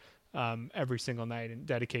there every single night and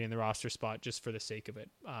dedicating the roster spot just for the sake of it.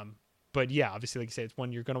 But yeah, obviously, like you say, it's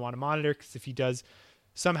one you're going to want to monitor, because if he does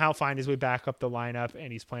somehow find his way back up the lineup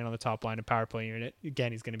and he's playing on the top line of power play unit,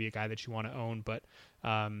 again, he's going to be a guy that you want to own. But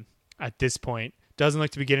at this point, doesn't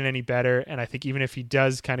look to be getting any better. And I think even if he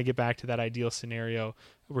does kind of get back to that ideal scenario,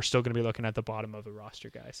 we're still going to be looking at the bottom of the roster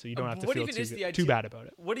guy. So you don't have to feel too bad about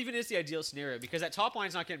it. What even is the ideal scenario? Because that top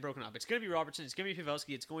line's not getting broken up. It's going to be Robertson. It's going to be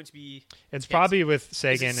Pavelski. It's going to be... It's probably with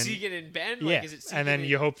Seguin and Ben. Yeah, like, is it and then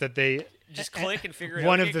you hope that they... just click and figure it out.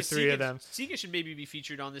 One of the three of them. Seguin should maybe be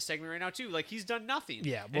featured on this segment right now too. Like, he's done nothing.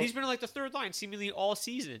 Yeah, and he's been like the third line seemingly all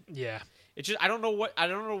season. Yeah, it's just I don't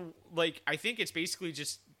know. Like, I think it's basically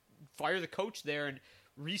just fire the coach there and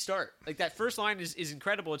restart. Like, that first line is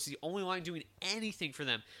incredible. It's the only line doing anything for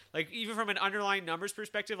them. Like, even from an underlying numbers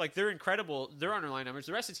perspective, like, they're incredible. Their underlying numbers.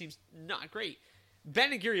 The rest of the team's not great.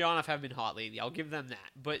 Ben and Gurianov have been hot lately. I'll give them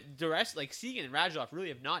that. But the rest, like Seguin and Radulov, really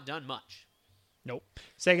have not done much. Nope.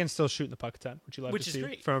 Seguin's still shooting the puck a ton, which you love to see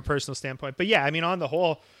great from a personal standpoint. But yeah, I mean, on the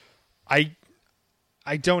whole, I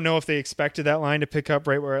don't know if they expected that line to pick up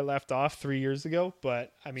right where it left off 3 years ago,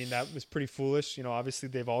 but I mean, that was pretty foolish. You know, obviously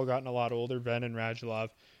they've all gotten a lot older. Ben and Radulov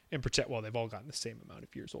in particular, well, they've all gotten the same amount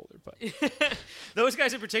of years older, but those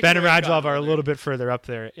guys in particular, Ben and Radulov are a little bit further up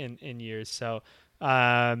there in years. So,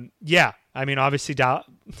 yeah, I mean, obviously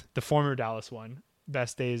the former Dallas one,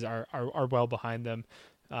 best days are well behind them.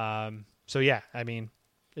 So yeah, I mean,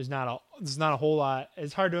 there's not a whole lot.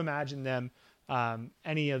 It's hard to imagine them,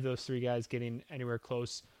 any of those three guys getting anywhere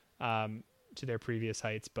close to their previous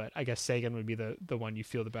heights. But I guess Seguin would be the one you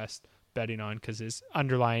feel the best betting on, because his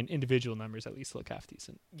underlying individual numbers at least look half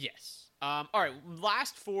decent. Yes. All right.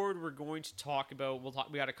 Last forward, we're going to talk about.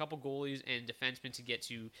 We got a couple goalies and defensemen to get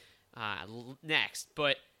to next,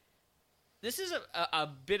 but this is a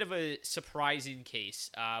bit of a surprising case.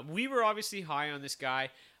 We were obviously high on this guy.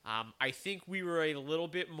 I think we were a little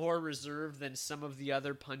bit more reserved than some of the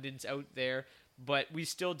other pundits out there, but we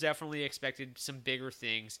still definitely expected some bigger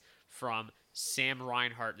things from Sam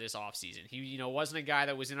Reinhart this offseason. He, wasn't a guy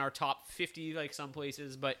that was in our top 50 like some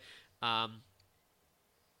places, but yeah,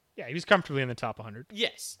 he was comfortably in the top 100.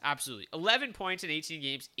 Yes, absolutely. 11 points in 18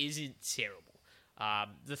 games isn't terrible.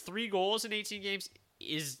 The 3 goals in 18 games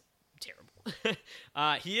is terrible.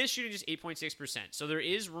 He is shooting just 8.6%, so there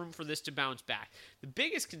is room for this to bounce back. The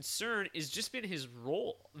biggest concern has just been his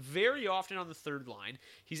role. Very often on the third line,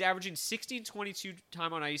 he's averaging 16.22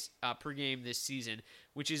 time on ice per game this season,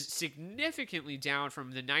 which is significantly down from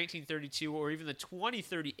the 1932 or even the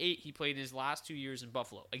 2038 he played in his last 2 years in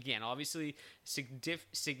Buffalo. Again, obviously,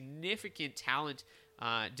 significant talent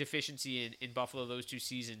deficiency in Buffalo those 2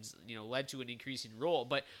 seasons, led to an increase in role.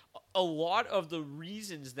 But a lot of the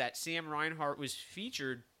reasons that Sam Reinhart was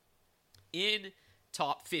featured in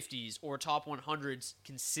top 50s or top 100s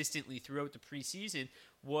consistently throughout the preseason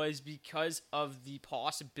was because of the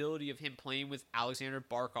possibility of him playing with Alexander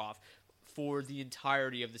Barkov for the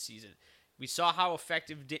entirety of the season. We saw how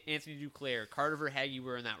effective Anthony Duclair, Carter Verhaeghe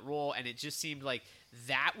were in that role, and it just seemed like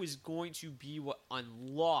that was going to be what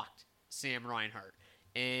unlocked Sam Reinhart.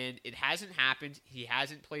 And it hasn't happened. He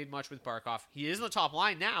hasn't played much with Barkov. He is in the top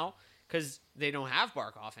line now because they don't have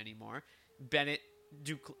Barkov anymore. Bennett,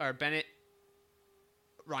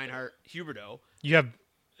 Reinhart, Huberdeau.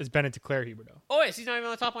 Is Bennett Duclair Huberdeau? Oh, yes, he's not even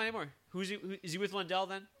on the top line anymore. Is he with Lundell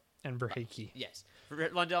then? And Verhaeghe. Yes,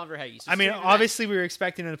 Lundell and Verhaeghe. So I mean, obviously we were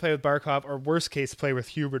expecting him to play with Barkov, or worst case, play with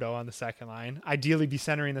Huberdeau on the second line. Ideally be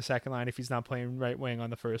centering the second line if he's not playing right wing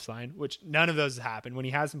on the first line, which none of those has happened. When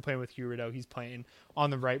he hasn't played with Huberdeau, he's playing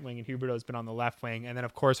on the right wing, and Huberdeau's been on the left wing. And then,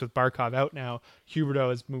 of course, with Barkov out now,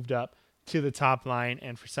 Huberdeau has moved up to the top line,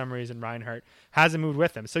 and for some reason Reinhart hasn't moved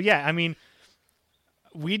with him. So, yeah, I mean,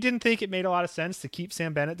 we didn't think it made a lot of sense to keep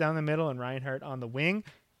Sam Bennett down the middle and Reinhart on the wing,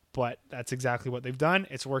 but that's exactly what they've done.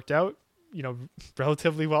 It's worked out,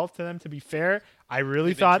 relatively well to them, to be fair. I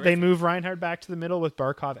really thought they'd move Reinhart back to the middle with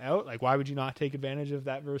Barkov out. Like, why would you not take advantage of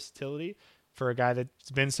that versatility? for a guy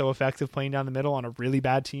that's been so effective playing down the middle on a really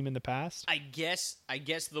bad team in the past. I guess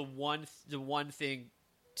the one thing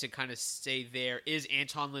to kind of say there is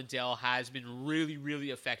Anton Lundell has been really,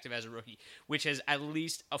 really effective as a rookie, which has at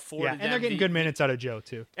least afforded them. And they're getting good minutes out of Joe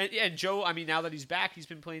too. And Joe, I mean, now that he's back, he's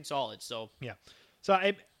been playing solid. So yeah. So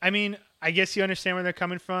I mean, I guess you understand where they're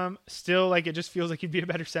coming from. Still, like, it just feels like he'd be a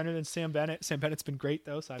better center than Sam Bennett. Sam Bennett's been great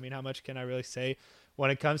though, so I mean, how much can I really say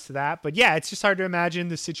when it comes to that? But yeah, it's just hard to imagine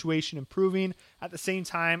the situation improving. At the same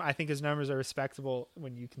time, I think his numbers are respectable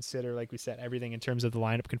when you consider, like we said, everything in terms of the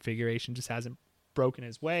lineup configuration just hasn't broken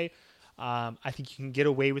his way. I think you can get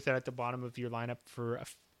away with it at the bottom of your lineup for a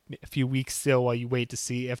few weeks still while you wait to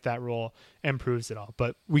see if that role improves at all.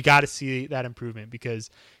 But we got to see that improvement because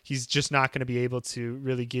he's just not going to be able to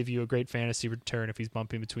really give you a great fantasy return if he's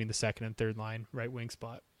bumping between the second and third line right wing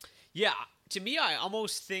spot. Yeah, to me, I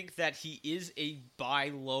almost think that he is a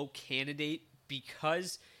buy low candidate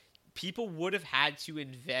because people would have had to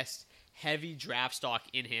invest heavy draft stock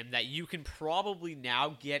in him that you can probably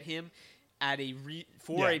now get him at a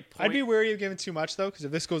point. I'd be wary of giving too much though, because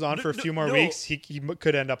if this goes on for a few more weeks, he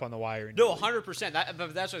could end up on the wire. No, 100%. That's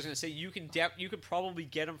what I was going to say. You could probably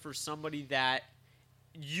get him for somebody that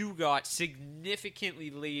you got significantly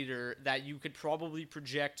later that you could probably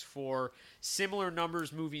project for similar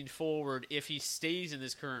numbers moving forward if he stays in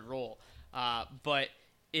this current role. But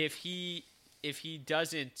if he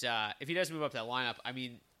doesn't move up that lineup, I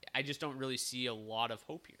mean, I just don't really see a lot of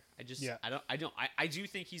hope here. I do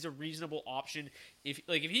think he's a reasonable option. If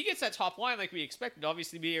he gets that top line like we expected,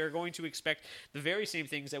 obviously we are going to expect the very same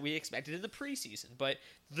things that we expected in the preseason. But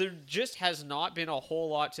there just has not been a whole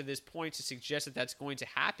lot to this point to suggest that that's going to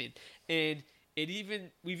happen. And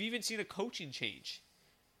we've even seen a coaching change,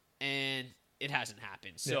 and it hasn't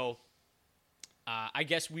happened. So I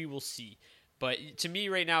guess we will see. But to me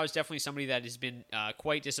right now, it's definitely somebody that has been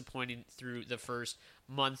quite disappointing through the first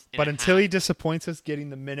month and But a until half. he disappoints us getting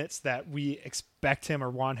the minutes that we expect him or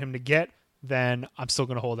want him to get, then I'm still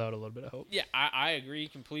going to hold out a little bit of hope. Yeah, I agree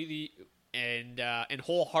completely and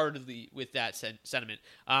wholeheartedly with that sentiment.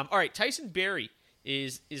 All right, Tyson Barrie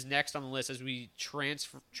is next on the list as we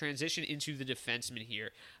transition into the defenseman here.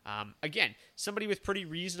 Again, somebody with pretty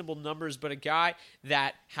reasonable numbers, but a guy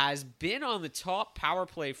that has been on the top power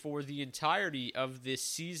play for the entirety of this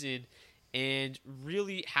season and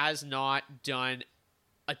really has not done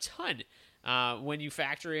a ton. When you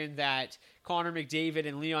factor in that Connor McDavid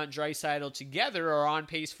and Leon Draisaitl together are on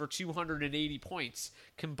pace for 280 points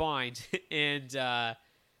combined, and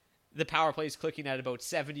the power play is clicking at about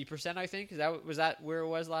 70%, I think. Was that where it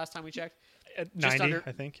was last time we checked? At 90,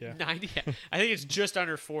 I think, yeah. 90? Yeah. I think it's just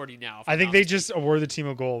under 40 now. I think they just award the team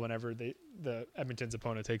a goal whenever the Edmonton's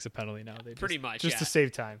opponent takes a penalty now. They pretty much, just to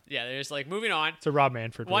save time. Yeah, they're just like, moving on. It's a Rob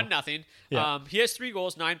Manfred rule. 1-0. Yeah. He has 3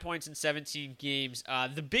 goals, 9 points in 17 games.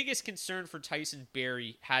 The biggest concern for Tyson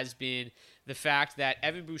Barrie has been the fact that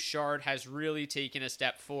Evan Bouchard has really taken a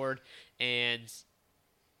step forward, and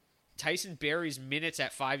Tyson Barrie's minutes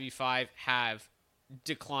at 5v5 have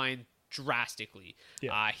declined drastically.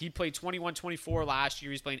 Yeah. He played 21-24 last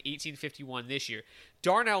year. He's playing 18-51 this year.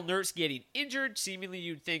 Darnell Nurse getting injured. Seemingly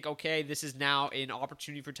you'd think, okay, this is now an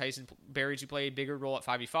opportunity for Tyson Barrie to play a bigger role at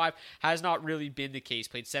 5v5. Has not really been the case.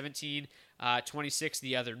 Played 17-26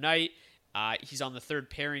 the other night. He's on the third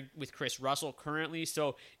pairing with Chris Russell currently,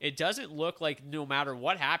 so it doesn't look like no matter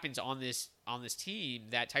what happens on this team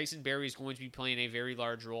that Tyson Barrie is going to be playing a very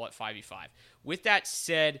large role at 5v5. With that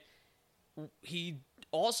said, he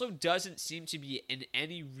also doesn't seem to be in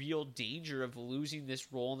any real danger of losing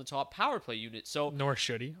this role in the top power play unit. So nor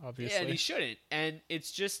should he, obviously. Yeah, and he shouldn't. And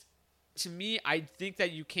it's just, to me, I think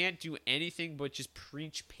that you can't do anything but just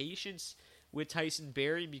preach patience with Tyson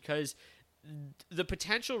Barrie because the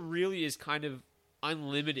potential really is kind of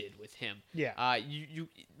unlimited with him. Yeah. You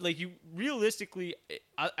realistically,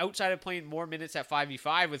 outside of playing more minutes at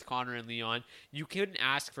 5v5 with Connor and Leon, you couldn't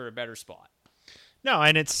ask for a better spot. No,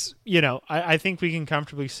 and it's, I think we can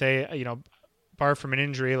comfortably say, bar from an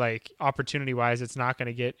injury, like opportunity-wise, it's not going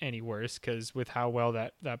to get any worse because with how well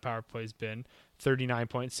that power play's been,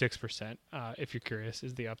 39.6%, if you're curious,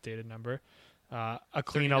 is the updated number. A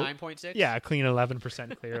clean 39.6? Yeah, a clean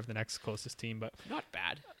 11% clear of the next closest team, but not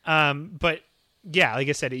bad. But yeah, like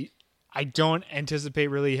I said, I don't anticipate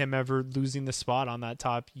really him ever losing the spot on that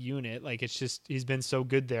top unit. Like it's just he's been so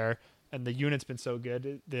good there, and the unit's been so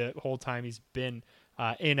good the whole time he's been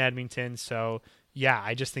in Edmonton. So yeah,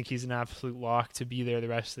 I just think he's an absolute lock to be there the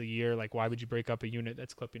rest of the year. Like why would you break up a unit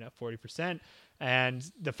that's clipping at 40%?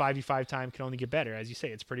 And the 5v5 time can only get better, as you say.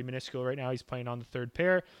 It's pretty minuscule right now. He's playing on the third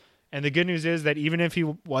pair. And the good news is that even if he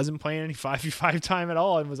wasn't playing any 5v5 time at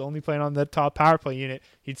all and was only playing on the top power play unit,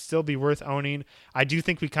 he'd still be worth owning. I do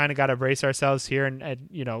think we kind of got to brace ourselves here and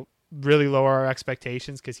really lower our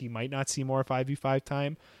expectations because he might not see more 5v5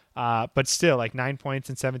 time. But still, like 9 points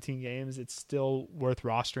in 17 games, it's still worth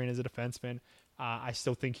rostering as a defenseman. I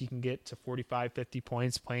still think he can get to 45, 50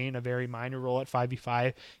 points playing a very minor role at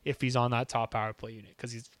 5v5 if he's on that top power play unit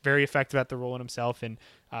because he's very effective at the role in himself, and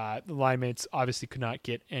the line mates obviously could not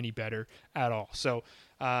get any better at all. So,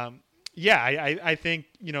 I think,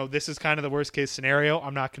 this is kind of the worst case scenario.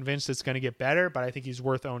 I'm not convinced it's going to get better, but I think he's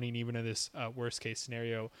worth owning even in this worst case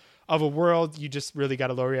scenario of a world. You just really got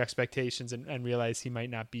to lower your expectations and realize he might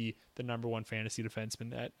not be the number one fantasy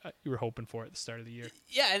defenseman that you were hoping for at the start of the year.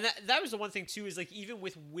 Yeah, and that was the one thing too, is like even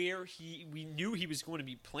with where we knew he was going to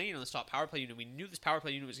be playing on the top power play unit, we knew this power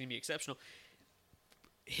play unit was going to be exceptional.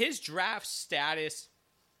 His draft status,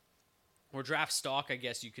 or draft stock, I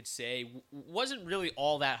guess you could say, wasn't really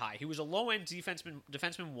all that high. He was a low-end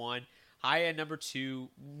defenseman 1, high-end number 2,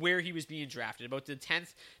 where he was being drafted, about the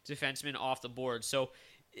 10th defenseman off the board. So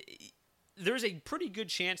there's a pretty good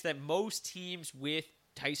chance that most teams with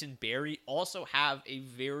Tyson Barrie also have a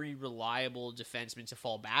very reliable defenseman to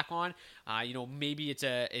fall back on. Maybe it's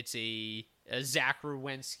a Zach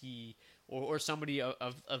Werenski or somebody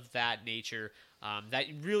of that nature. That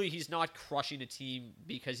really he's not crushing a team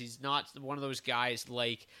because he's not one of those guys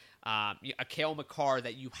like a Cale Makar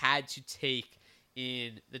that you had to take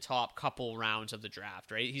in the top couple rounds of the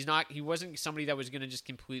draft, right? He wasn't somebody that was going to just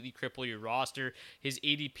completely cripple your roster. His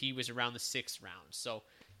ADP was around the 6th round. So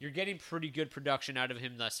you're getting pretty good production out of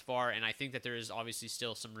him thus far, and I think that there is obviously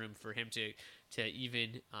still some room for him to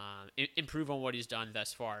even improve on what he's done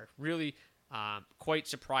thus far. Really quite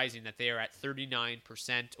surprising that they are at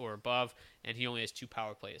 39% or above, and he only has 2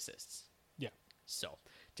 power play assists. Yeah. So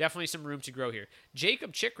definitely some room to grow here.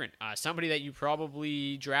 Jakob Chychrun, somebody that you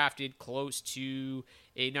probably drafted close to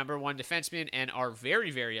a number 1 defenseman and are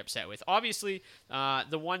very, very upset with. Obviously,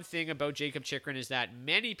 the one thing about Jakob Chychrun is that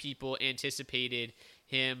many people anticipated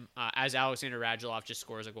him, as Alexander Radulov just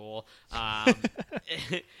scores a goal,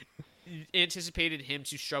 anticipated him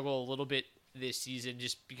to struggle a little bit this season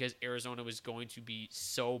just because Arizona was going to be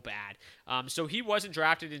so bad. So he wasn't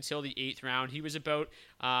drafted until the 8th round. He was about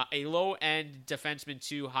a low-end defenseman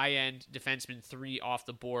 2, high-end defenseman 3 off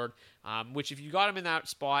the board, which if you got him in that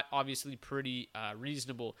spot, obviously pretty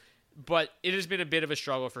reasonable. But it has been a bit of a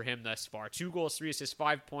struggle for him thus far. 2 goals, 3 assists,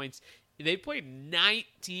 5 points. They've played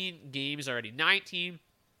 19 games already. 19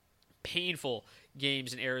 painful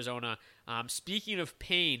games in Arizona. Speaking of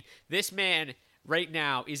pain, this man right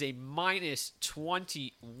now is a minus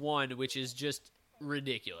 21, which is just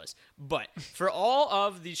ridiculous. But for all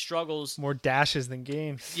of the struggles... More dashes than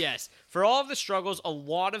games. Yes. For all of the struggles, a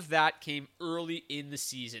lot of that came early in the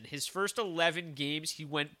season. His first 11 games, he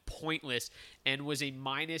went pointless and was a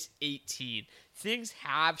minus 18. Things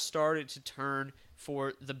have started to turn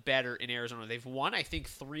for the better in Arizona. They've won, I think,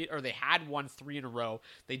 3, or they had won 3 in a row.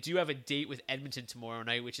 They do have a date with Edmonton tomorrow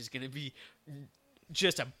night, which is going to be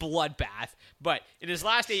just a bloodbath. But in his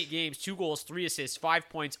last 8 games, 2 goals, 3 assists, 5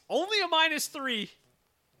 points, only a minus 3.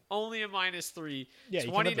 Only a minus 3. Yeah,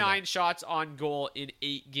 29 shots on goal in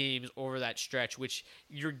 8 games over that stretch, which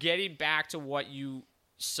you're getting back to what you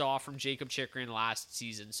saw from Jakob Chychrun last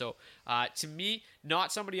season. So to me,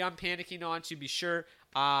 not somebody I'm panicking on, to be sure.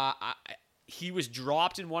 He was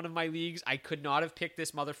dropped in one of my leagues. I could not have picked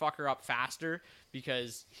this motherfucker up faster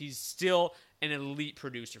because he's still an elite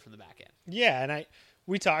producer from the back end. Yeah, and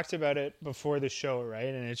we talked about it before the show, right?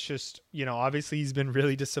 And it's just, obviously he's been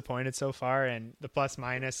really disappointed so far, and the plus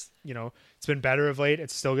minus, it's been better of late.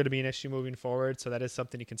 It's still going to be an issue moving forward, so that is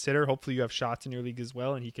something to consider. Hopefully you have shots in your league as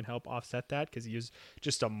well, and he can help offset that because he is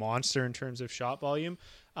just a monster in terms of shot volume.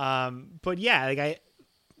 But yeah,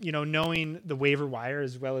 knowing the waiver wire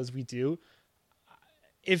as well as we do,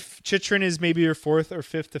 if Chychrun is maybe your 4th or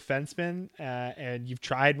 5th defenseman and you've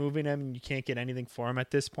tried moving him and you can't get anything for him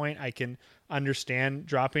at this point, I can understand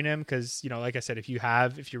dropping him because, like I said, if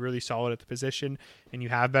you're really solid at the position and you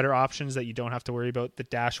have better options that you don't have to worry about the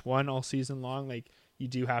 -1 all season long, like you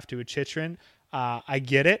do have to with Chychrun, I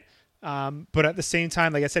get it. But at the same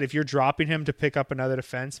time, like I said, if you're dropping him to pick up another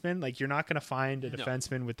defenseman, like you're not going to find a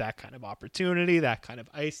defenseman with that kind of opportunity, that kind of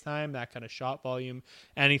ice time, that kind of shot volume,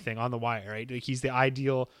 anything on the wire, right? Like he's the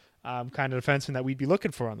ideal kind of defenseman that we'd be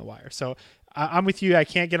looking for on the wire. So I'm with you. I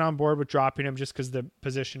can't get on board with dropping him just because the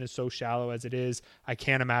position is so shallow as it is. I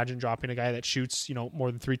can't imagine dropping a guy that shoots,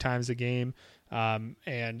 more than 3 times a game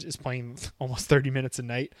and is playing almost 30 minutes a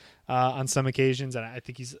night on some occasions. And I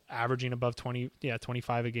think he's averaging above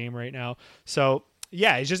 25 a game right now. So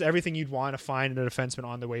Yeah, it's just everything you'd want to find in a defenseman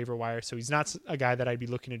on the waiver wire. So he's not a guy that I'd be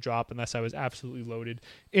looking to drop unless I was absolutely loaded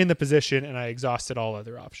in the position and I exhausted all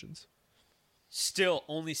other options. Still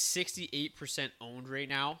only 68% owned right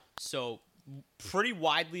now, so pretty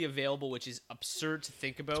widely available, which is absurd to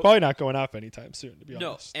think about. It's probably not going up anytime soon, to be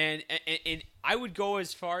honest. No, and I would go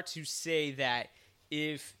as far to say that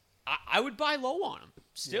if I would buy low on him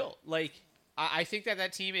still. Yeah. Like, I think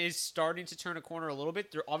that team is starting to turn a corner a little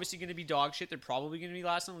bit. They're obviously going to be dog shit. They're probably going to be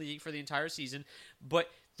last in the league for the entire season, but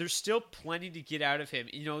there's still plenty to get out of him.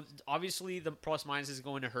 You know, obviously the plus minus is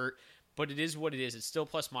going to hurt, but it is what it is. It's still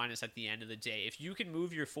plus minus at the end of the day. If you can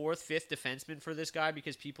move your 4th, 5th defenseman for this guy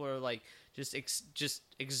because people are like just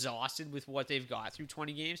exhausted with what they've got through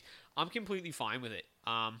 20 games, I'm completely fine with it.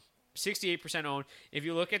 68% owned. If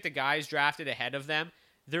you look at the guys drafted ahead of them,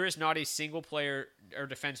 there is not a single player, or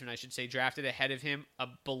defenseman, I should say, drafted ahead of him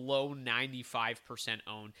below 95%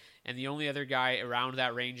 owned. And the only other guy around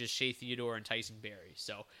that range is Shea Theodore and Tyson Barrie.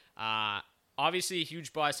 So, obviously a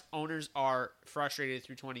huge bust. Owners are frustrated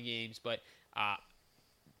through 20 games, but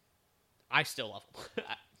I still love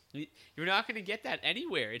them. You're not going to get that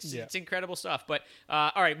anywhere. It's incredible stuff. But,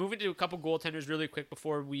 all right, moving to a couple goaltenders really quick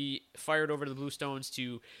before we fired over to the Blue Stones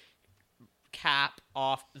to cap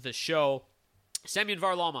off the show. Semyon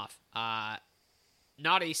Varlamov,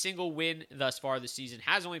 not a single win thus far this season.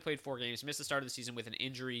 Has only played 4 games. Missed the start of the season with an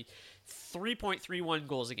injury. 3.31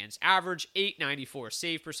 goals against average. .894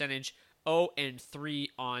 save percentage. 0-3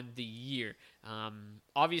 on the year.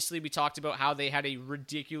 Obviously, we talked about how they had a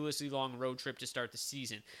ridiculously long road trip to start the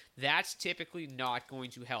season. That's typically not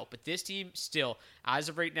going to help. But this team still, as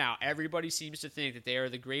of right now, everybody seems to think that they are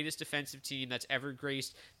the greatest defensive team that's ever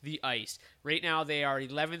graced the ice. Right now, they are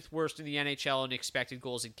 11th worst in the NHL in expected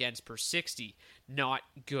goals against per 60. Not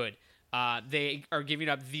good. They are giving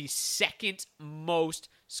up the 2nd most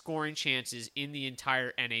scoring chances in the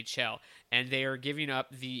entire NHL, and they are giving up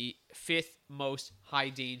the 5th most high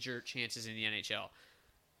danger chances in the NHL.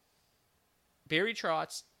 Barry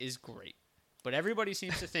Trotz is great, but everybody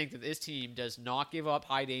seems to think that this team does not give up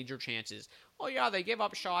high danger chances. Oh yeah, they give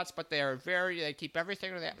up shots, but they keep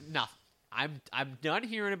everything. Nothing. I'm done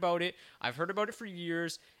hearing about it. I've heard about it for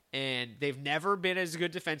years, and they've never been as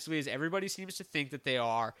good defensively as everybody seems to think that they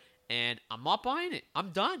are. And I'm not buying it.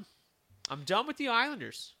 I'm done. I'm done with the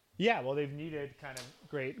Islanders. Yeah, well, they've needed kind of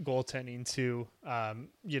great goaltending to,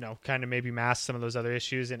 kind of maybe mask some of those other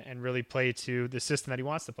issues and really play to the system that he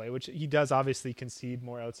wants to play, which he does obviously concede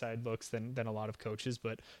more outside looks than a lot of coaches,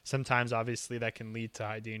 but sometimes obviously that can lead to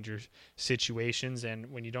high danger situations. And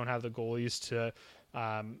when you don't have the goalies to,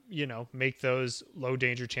 make those low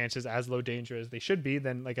danger chances as low danger as they should be,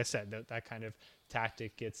 then like I said, that kind of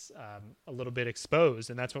tactic gets a little bit exposed,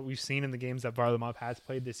 and that's what we've seen in the games that Varlamov has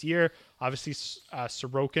played this year. Obviously,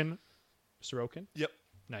 Sorokin. Yep.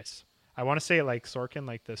 Nice. I want to say it like Sorkin,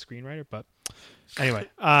 like the screenwriter, but anyway,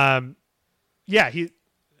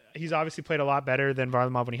 he's obviously played a lot better than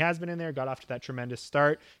Varlamov when he has been in there. Got off to that tremendous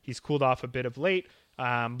start. He's cooled off a bit of late,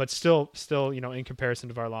 but still, in comparison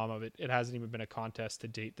to Varlamov, it hasn't even been a contest to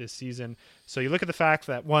date this season. So you look at the fact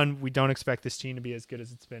that 1, we don't expect this team to be as good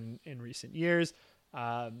as it's been in recent years.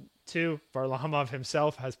 2, Varlamov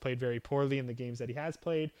himself has played very poorly in the games that he has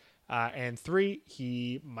played. And 3,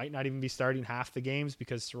 he might not even be starting half the games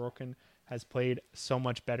because Sorokin has played so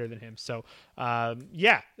much better than him. So,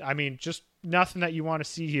 just nothing that you want to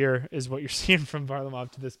see here is what you're seeing from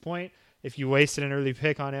Varlamov to this point. If you wasted an early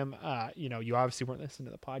pick on him, you obviously weren't listening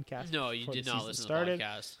to the podcast. No, you did not listen to the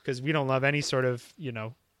podcast. Because we don't love any sort of,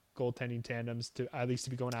 goaltending tandems to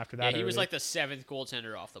be going after that. Yeah, he was like the 7th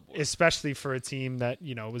goaltender off the board. Especially for a team that,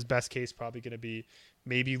 was best case probably going to be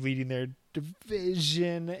maybe leading their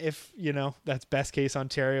division if, that's best case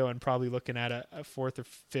Ontario and probably looking at a 4th or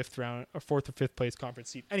 5th place conference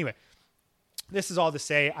seat. Anyway, this is all to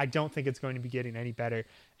say, I don't think it's going to be getting any better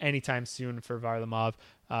anytime soon for Varlamov.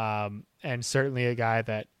 And certainly a guy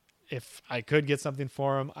that if I could get something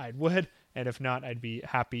for him, I would. And if not, I'd be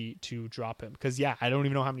happy to drop him. Because, I don't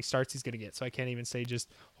even know how many starts he's going to get. So I can't even say just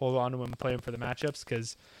hold on to him and play him for the matchups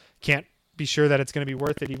because can't be sure that it's going to be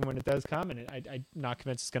worth it even when it does come. And I'm not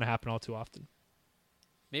convinced it's going to happen all too often.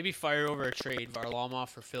 Maybe fire over a trade, Varlamov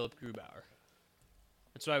for Philip Grubauer.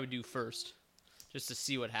 That's what I would do first. Just to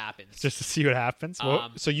see what happens. If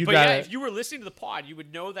you were listening to the pod, you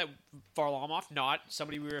would know that Varlamov, not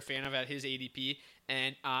somebody we were a fan of at his ADP,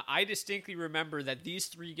 and I distinctly remember that these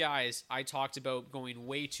 3 guys I talked about going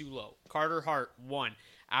way too low. Carter Hart, 1.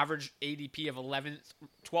 Average ADP of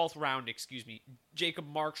 12th round,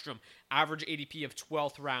 Jacob Markstrom, average ADP of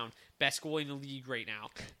 12th round. Best goalie in the league right now.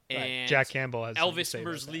 And Jack Campbell has Elvis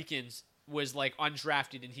Merzlikins, was like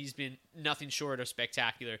undrafted, and he's been nothing short of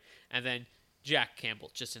spectacular. And then Jack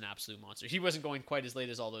Campbell, just an absolute monster. He wasn't going quite as late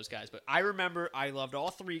as all those guys, but I remember I loved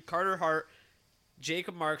all three: Carter Hart,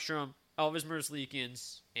 Jacob Markstrom, Elvis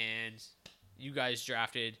Merzlikins, and you guys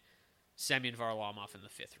drafted Semyon Varlamov in the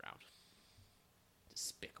 5th round.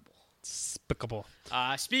 Despicable.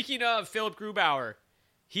 Speaking of Philip Grubauer,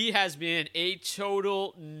 he has been a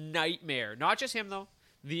total nightmare. Not just him, though.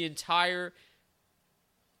 The entire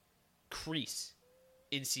crease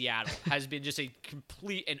in Seattle has been just a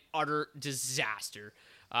complete and utter disaster.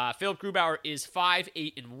 Philip Grubauer is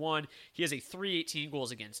 5-8-1. He has a 318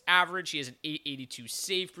 goals against average. He has an 882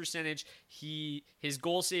 save percentage. His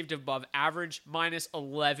goal saved above average minus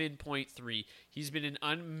 11.3. He's been an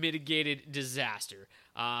unmitigated disaster.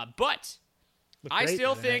 But I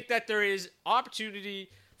still think that there is opportunity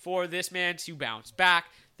for this man to bounce back.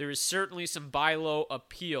 There is certainly some buy low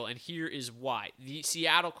appeal, and here is why. The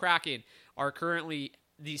Seattle Kraken are currently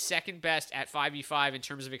the second best at 5v5 in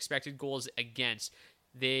terms of expected goals against.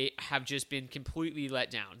 They have just been completely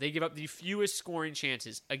let down. They give up the fewest scoring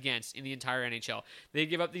chances against in the entire NHL. They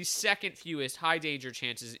give up the second fewest high danger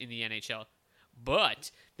chances in the NHL.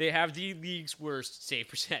 But they have the league's worst save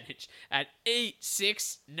percentage at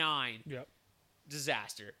 869. Yep.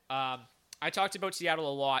 Disaster. I talked about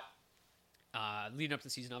Seattle a lot leading up to the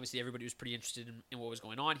season. Obviously, everybody was pretty interested in what was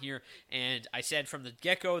going on here. And I said from the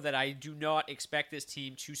get-go that I do not expect this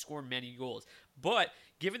team to score many goals. But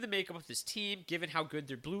given the makeup of this team, given how good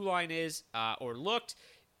their blue line is or looked,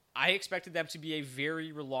 I expected them to be a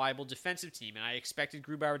very reliable defensive team. And I expected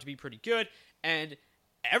Grubauer to be pretty good. And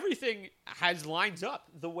everything has lined up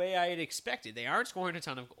the way I had expected. They aren't scoring a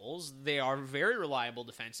ton of goals. They are very reliable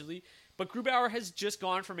defensively. But Grubauer has just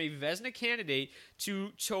gone from a Vezina candidate to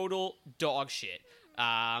total dog shit.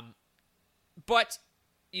 But,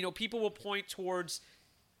 people will point towards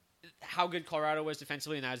how good Colorado was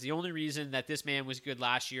defensively, and that is the only reason that this man was good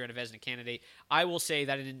last year and a Vezina candidate. I will say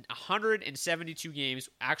that in 172 games,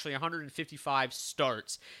 actually 155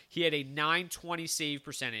 starts, he had a 920 save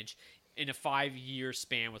percentage in a 5-year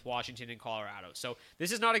span with Washington and Colorado. So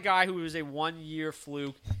this is not a guy who was a 1-year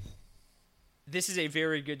fluke. This is a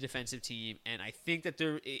very good defensive team, and I think that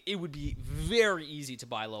it would be very easy to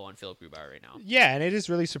buy low on Philip Grubauer right now. Yeah, and it is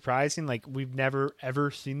really surprising. Like, we've never,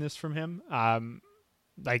 ever seen this from him.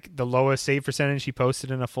 Like, the lowest save percentage he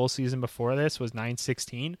posted in a full season before this was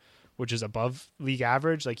 916, which is above league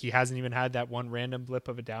average. Like, he hasn't even had that one random blip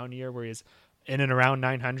of a down year where he's in and around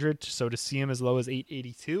 900. So to see him as low as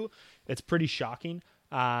 882, it's pretty shocking.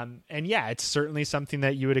 And yeah, it's certainly something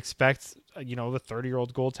that you would expect, the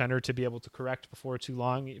 30-year-old goaltender to be able to correct before too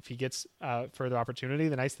long if he gets further opportunity.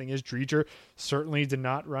 The nice thing is Driedger certainly did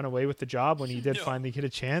not run away with the job when he did finally get a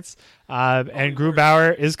chance. And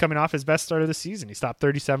Grubauer is coming off his best start of the season. He stopped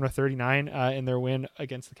 37 of 39 in their win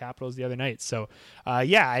against the Capitals the other night. So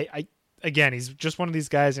again, he's just one of these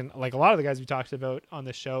guys, and like a lot of the guys we talked about on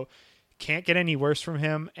the show, can't get any worse from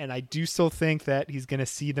him, and I do still think that he's going to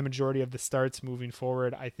see the majority of the starts moving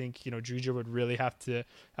forward. I think, Driedger would really have to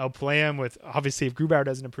outplay him with, obviously, if Grubauer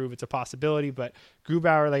doesn't improve, it's a possibility, but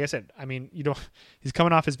Grubauer, like I said, he's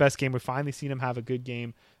coming off his best game. We've finally seen him have a good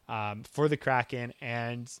game for the Kraken,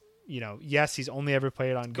 and yes, he's only ever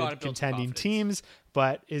played on good contending teams,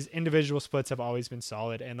 but his individual splits have always been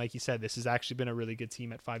solid. And like you said, this has actually been a really good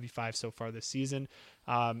team at 5v5 so far this season.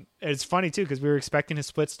 It's funny too, because we were expecting his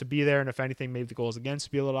splits to be there. And if anything, maybe the goals against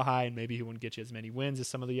would be a little high, and maybe he wouldn't get you as many wins as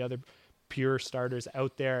some of the other pure starters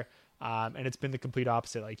out there. And it's been the complete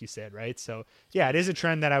opposite, like you said, right? So yeah, it is a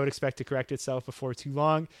trend that I would expect to correct itself before too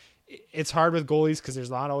long. It's hard with goalies because there's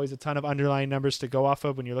not always a ton of underlying numbers to go off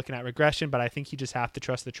of when you're looking at regression, but I think you just have to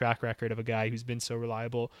trust the track record of a guy who's been so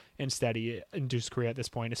reliable and steady in his career at this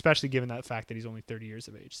point, especially given that fact that he's only 30 years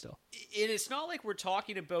of age still. And it's not like we're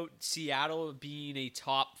talking about Seattle being a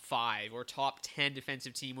top 5 or top 10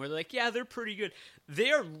 defensive team where they're like, yeah, they're pretty good.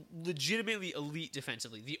 They are legitimately elite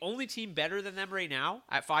defensively. The only team better than them right now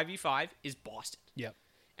at 5v5 is Boston. Yep.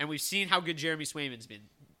 And we've seen how good Jeremy Swayman's been.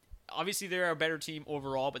 Obviously, they're a better team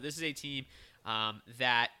overall, but this is a team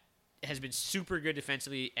that has been super good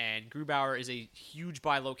defensively, and Grubauer is a huge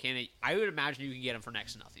buy low candidate. I would imagine you can get him for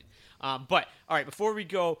next to nothing. But, all right, before we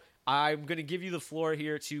go, I'm going to give you the floor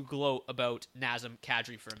here to gloat about Nazem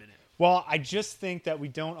Kadri for a minute. Well, I just think that we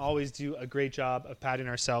don't always do a great job of patting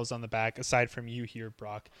ourselves on the back, aside from you here,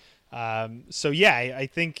 Brock. I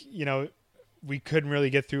think, we couldn't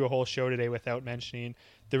really get through a whole show today without mentioning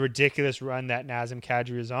the ridiculous run that Nazem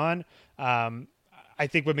Kadri is on. I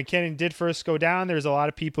think when McKinnon did first go down, there's a lot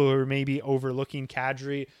of people who are maybe overlooking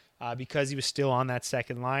Kadri because he was still on that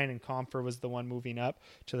second line, and Compher was the one moving up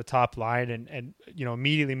to the top line and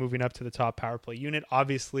immediately moving up to the top power play unit.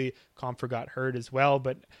 Obviously, Compher got hurt as well,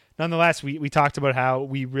 but nonetheless, we talked about how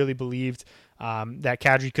we really believed that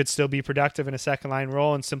Kadri could still be productive in a second line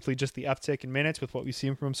role, and simply just the uptick in minutes with what we've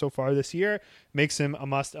seen from him so far this year makes him a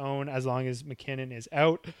must own as long as McKinnon is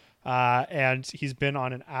out. And he's been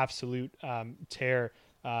on an absolute tear.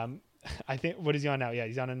 I think, what is he on now? Yeah,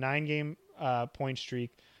 he's on a 9-game point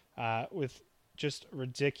streak with just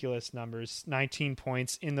ridiculous numbers. 19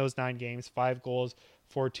 points in those 9 games, 5 goals,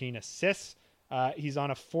 14 assists. He's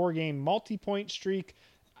on a 4-game multi-point streak.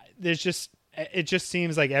 It just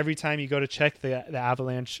seems like every time you go to check the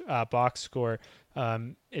Avalanche box score,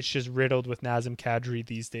 it's just riddled with Nazem Kadri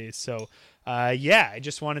these days. So, I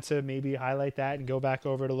just wanted to maybe highlight that and go back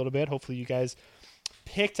over it a little bit. Hopefully you guys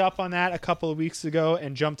picked up on that a couple of weeks ago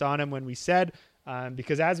and jumped on him when we said,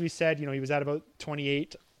 because as we said, he was at about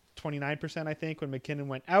 29%, I think, when McKinnon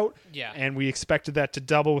went out. Yeah. And we expected that to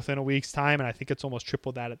double within a week's time, and I think it's almost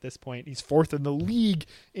tripled that at this point. He's 4th in the league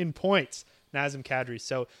in points, Nazem Kadri.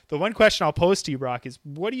 So the one question I'll pose to you, Brock, is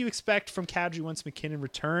what do you expect from Kadri once McKinnon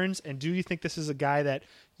returns, and do you think this is a guy that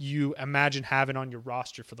you imagine having on your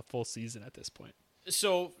roster for the full season at this point?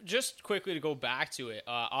 So just quickly to go back to it,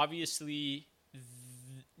 obviously,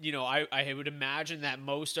 I would imagine that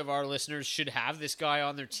most of our listeners should have this guy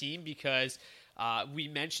on their team because we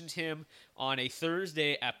mentioned him on a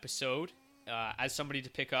Thursday episode as somebody to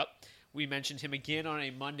pick up. We mentioned him again on a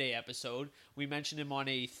Monday episode. We mentioned him on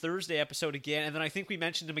a Thursday episode again, and then I think we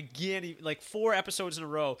mentioned him again like 4 episodes in a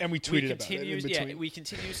row. And we tweeted about it in between. Yeah, we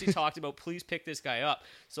continuously talked about please pick this guy up.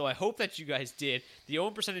 So I hope that you guys did. The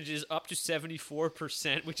own percentage is up to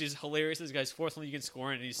 74%, which is hilarious. This guy's 4th in the league in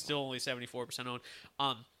scoring, and he's still only 74% owned.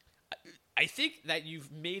 I think that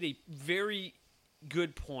you've made a very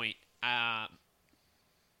good point, kind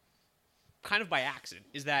of by accident,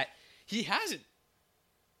 is that he hasn't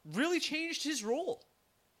really changed his role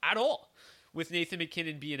at all with Nathan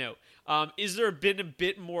McKinnon being out. Is there been a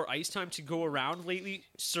bit more ice time to go around lately?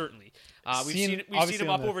 Certainly. We've seen him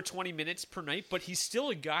up over 20 minutes per night, but he's still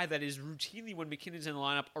a guy that is routinely, when McKinnon's in the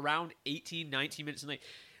lineup, around 18, 19 minutes a night.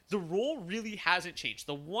 The role really hasn't changed.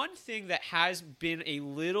 The one thing that has been a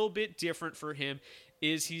little bit different for him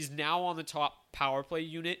is he's now on the top power play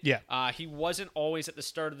unit. Yeah. He wasn't always at the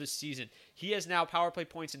start of the season. He has now power play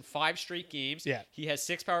points in 5 straight games. Yeah. He has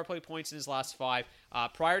 6 power play points in his last 5.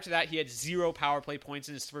 Prior to that, he had 0 power play points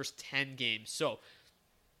in his first 10 games. So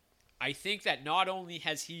I think that not only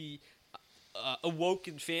has he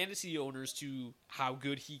awoken fantasy owners to how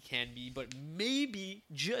good he can be, but maybe,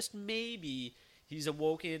 just maybe, he's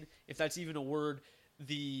awoken, if that's even a word,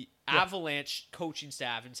 the Avalanche coaching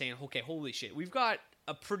staff and saying, okay, holy shit, we've got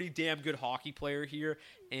a pretty damn good hockey player here,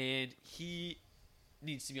 and he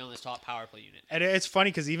needs to be on this top power play unit. And it's funny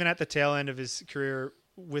because even at the tail end of his career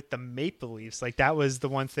with the Maple Leafs, like that was the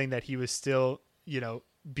one thing that he was still,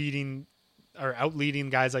 beating or out-leading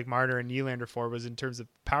guys like Marner and Nylander for, was in terms of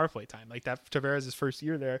power play time. Like that, Tavares' first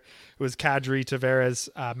year there, it was Kadri, Tavares,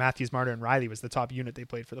 Matthews, Marner, and Riley was the top unit they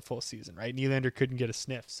played for the full season, right? Nylander couldn't get a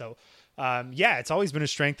sniff. So, it's always been a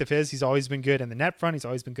strength of his. He's always been good in the net front. He's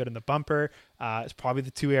always been good in the bumper. It's probably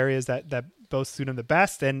the 2 areas that both suit him the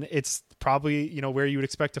best. And it's probably, where you would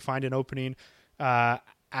expect to find an opening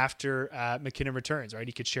after McKinnon returns, right?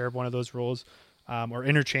 He could share one of those roles or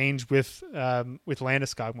interchange with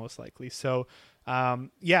Landeskog most likely. So,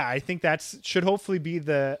 I think that should hopefully be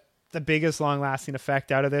the biggest long-lasting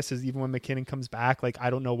effect out of this, is even when McKinnon comes back. Like, I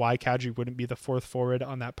don't know why Kadri wouldn't be the 4th forward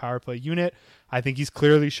on that power play unit. I think he's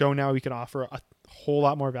clearly shown now he can offer a whole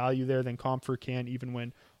lot more value there than Compher can, even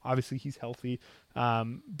when obviously he's healthy.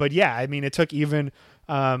 It took even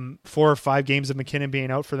 4 or 5 games of McKinnon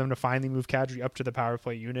being out for them to finally move Kadri up to the power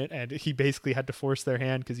play unit, and he basically had to force their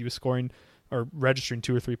hand because he was scoring or registering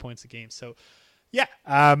 2 or 3 points a game. So,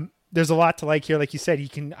 there's a lot to like here. Like you said,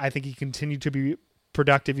 I think he continued to be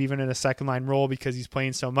productive even in a second line role because he's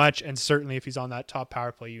playing so much, and certainly if he's on that top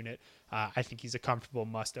power play unit, I think he's a comfortable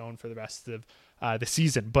must own for the rest of the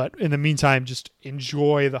season. But in the meantime, just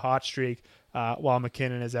enjoy the hot streak while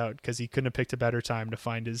McKinnon is out, because he couldn't have picked a better time to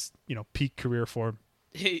find his peak career form.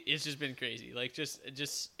 It's just been crazy, like just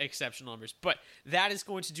exceptional numbers. But that is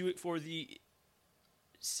going to do it for the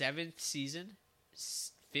 7th season,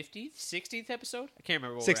 15th, 16th episode. I can't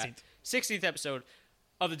remember what 16th. we're at. 16th episode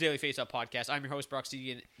of the Daily Faceoff podcast. I'm your host, Brock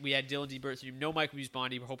Segan. We had Dylan D. Berthum, no Michael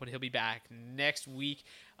Bondi. We're hoping he'll be back next week.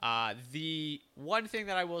 The one thing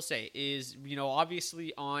that I will say is,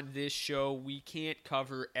 obviously on this show, we can't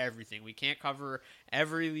cover everything. We can't cover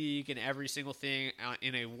every league and every single thing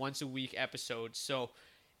in a once-a-week episode. So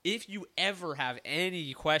if you ever have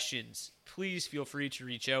any questions, please feel free to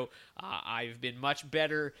reach out. I've been much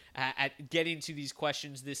better at getting to these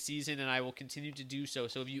questions this season, and I will continue to do so.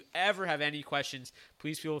 So if you ever have any questions,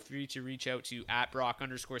 please feel free to reach out to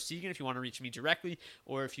 @Brock_Seguin if you want to reach me directly,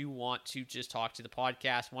 or if you want to just talk to the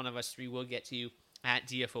podcast. One of us three will get to you at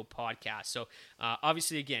DFO Podcast. So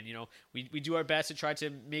obviously, again, we do our best to try to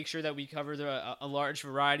make sure that we cover a large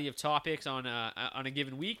variety of topics on a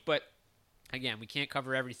given week, but again, we can't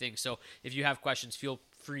cover everything. So if you have questions, feel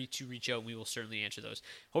free to reach out and we will certainly answer those.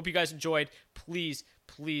 Hope you guys enjoyed. Please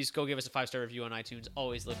go give us a 5-star review on iTunes.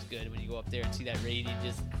 Always looks good when you go up there and see that rating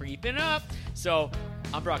just creeping up. So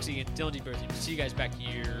I'm Brock Seguin, Dylan D. Berthium. See you guys back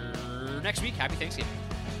here next week. Happy Thanksgiving.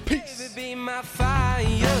 Peace. Baby, be my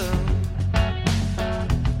fire.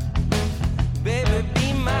 Baby,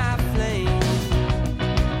 be my flame.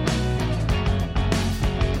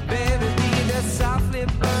 Baby, be the softly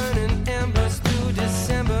burning embers through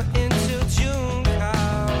December into June.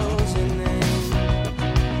 Calls your name.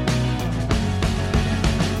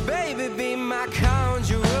 Baby, be my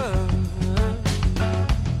conjurer.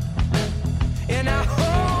 And I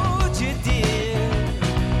hold you dear.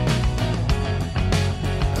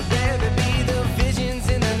 Baby, be the visions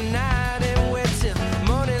in the night and wait till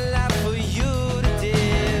morning light for you to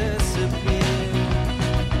disappear.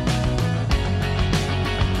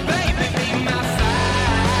 Baby, be my fire.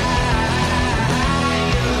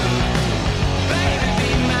 Baby, be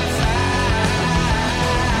my fire.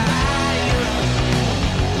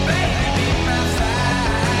 Baby, be my fire.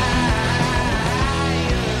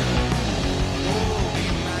 Oh, be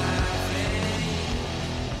my flame.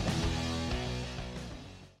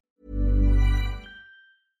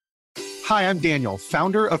 Hi, I'm Daniel,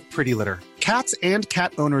 founder of Pretty Litter. Cats and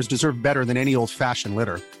cat owners deserve better than any old-fashioned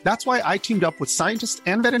litter. That's why I teamed up with scientists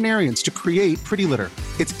and veterinarians to create Pretty Litter.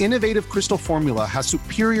 Its innovative crystal formula has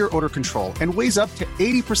superior odor control and weighs up to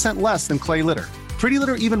 80% less than clay litter. Pretty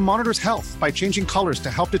Litter even monitors health by changing colors to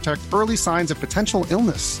help detect early signs of potential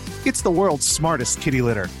illness. It's the world's smartest kitty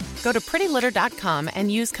litter. Go to prettylitter.com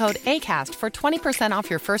and use code ACAST for 20% off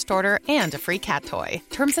your first order and a free cat toy.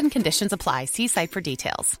 Terms and conditions apply. See site for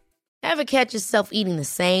details. Ever catch yourself eating the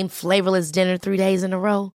same flavorless dinner 3 days in a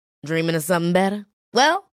row? Dreaming of something better?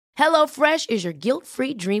 Well, HelloFresh is your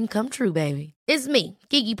guilt-free dream come true, baby. It's me,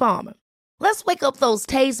 Keke Palmer. Let's wake up those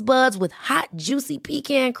taste buds with hot, juicy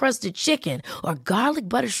pecan-crusted chicken or garlic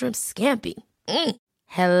butter shrimp scampi.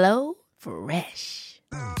 Hello Fresh.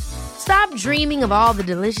 Stop dreaming of all the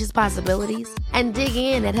delicious possibilities and dig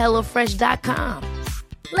in at HelloFresh.com.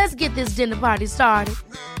 Let's get this dinner party started.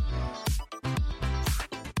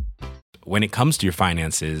 When it comes to your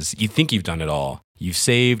finances, you think you've done it all. You've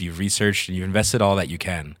saved, you've researched, and you've invested all that you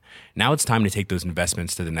can. Now it's time to take those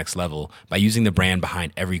investments to the next level by using the brand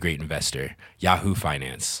behind every great investor, Yahoo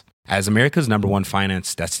Finance. As America's #1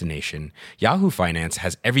 finance destination, Yahoo Finance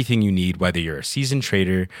has everything you need, whether you're a seasoned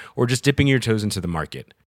trader or just dipping your toes into the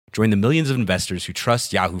market. Join the millions of investors who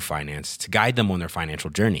trust Yahoo Finance to guide them on their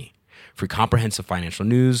financial journey. For comprehensive financial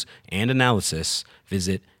news and analysis,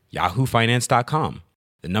 visit yahoofinance.com.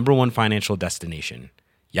 The #1 financial destination,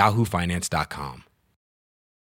 yahoofinance.com.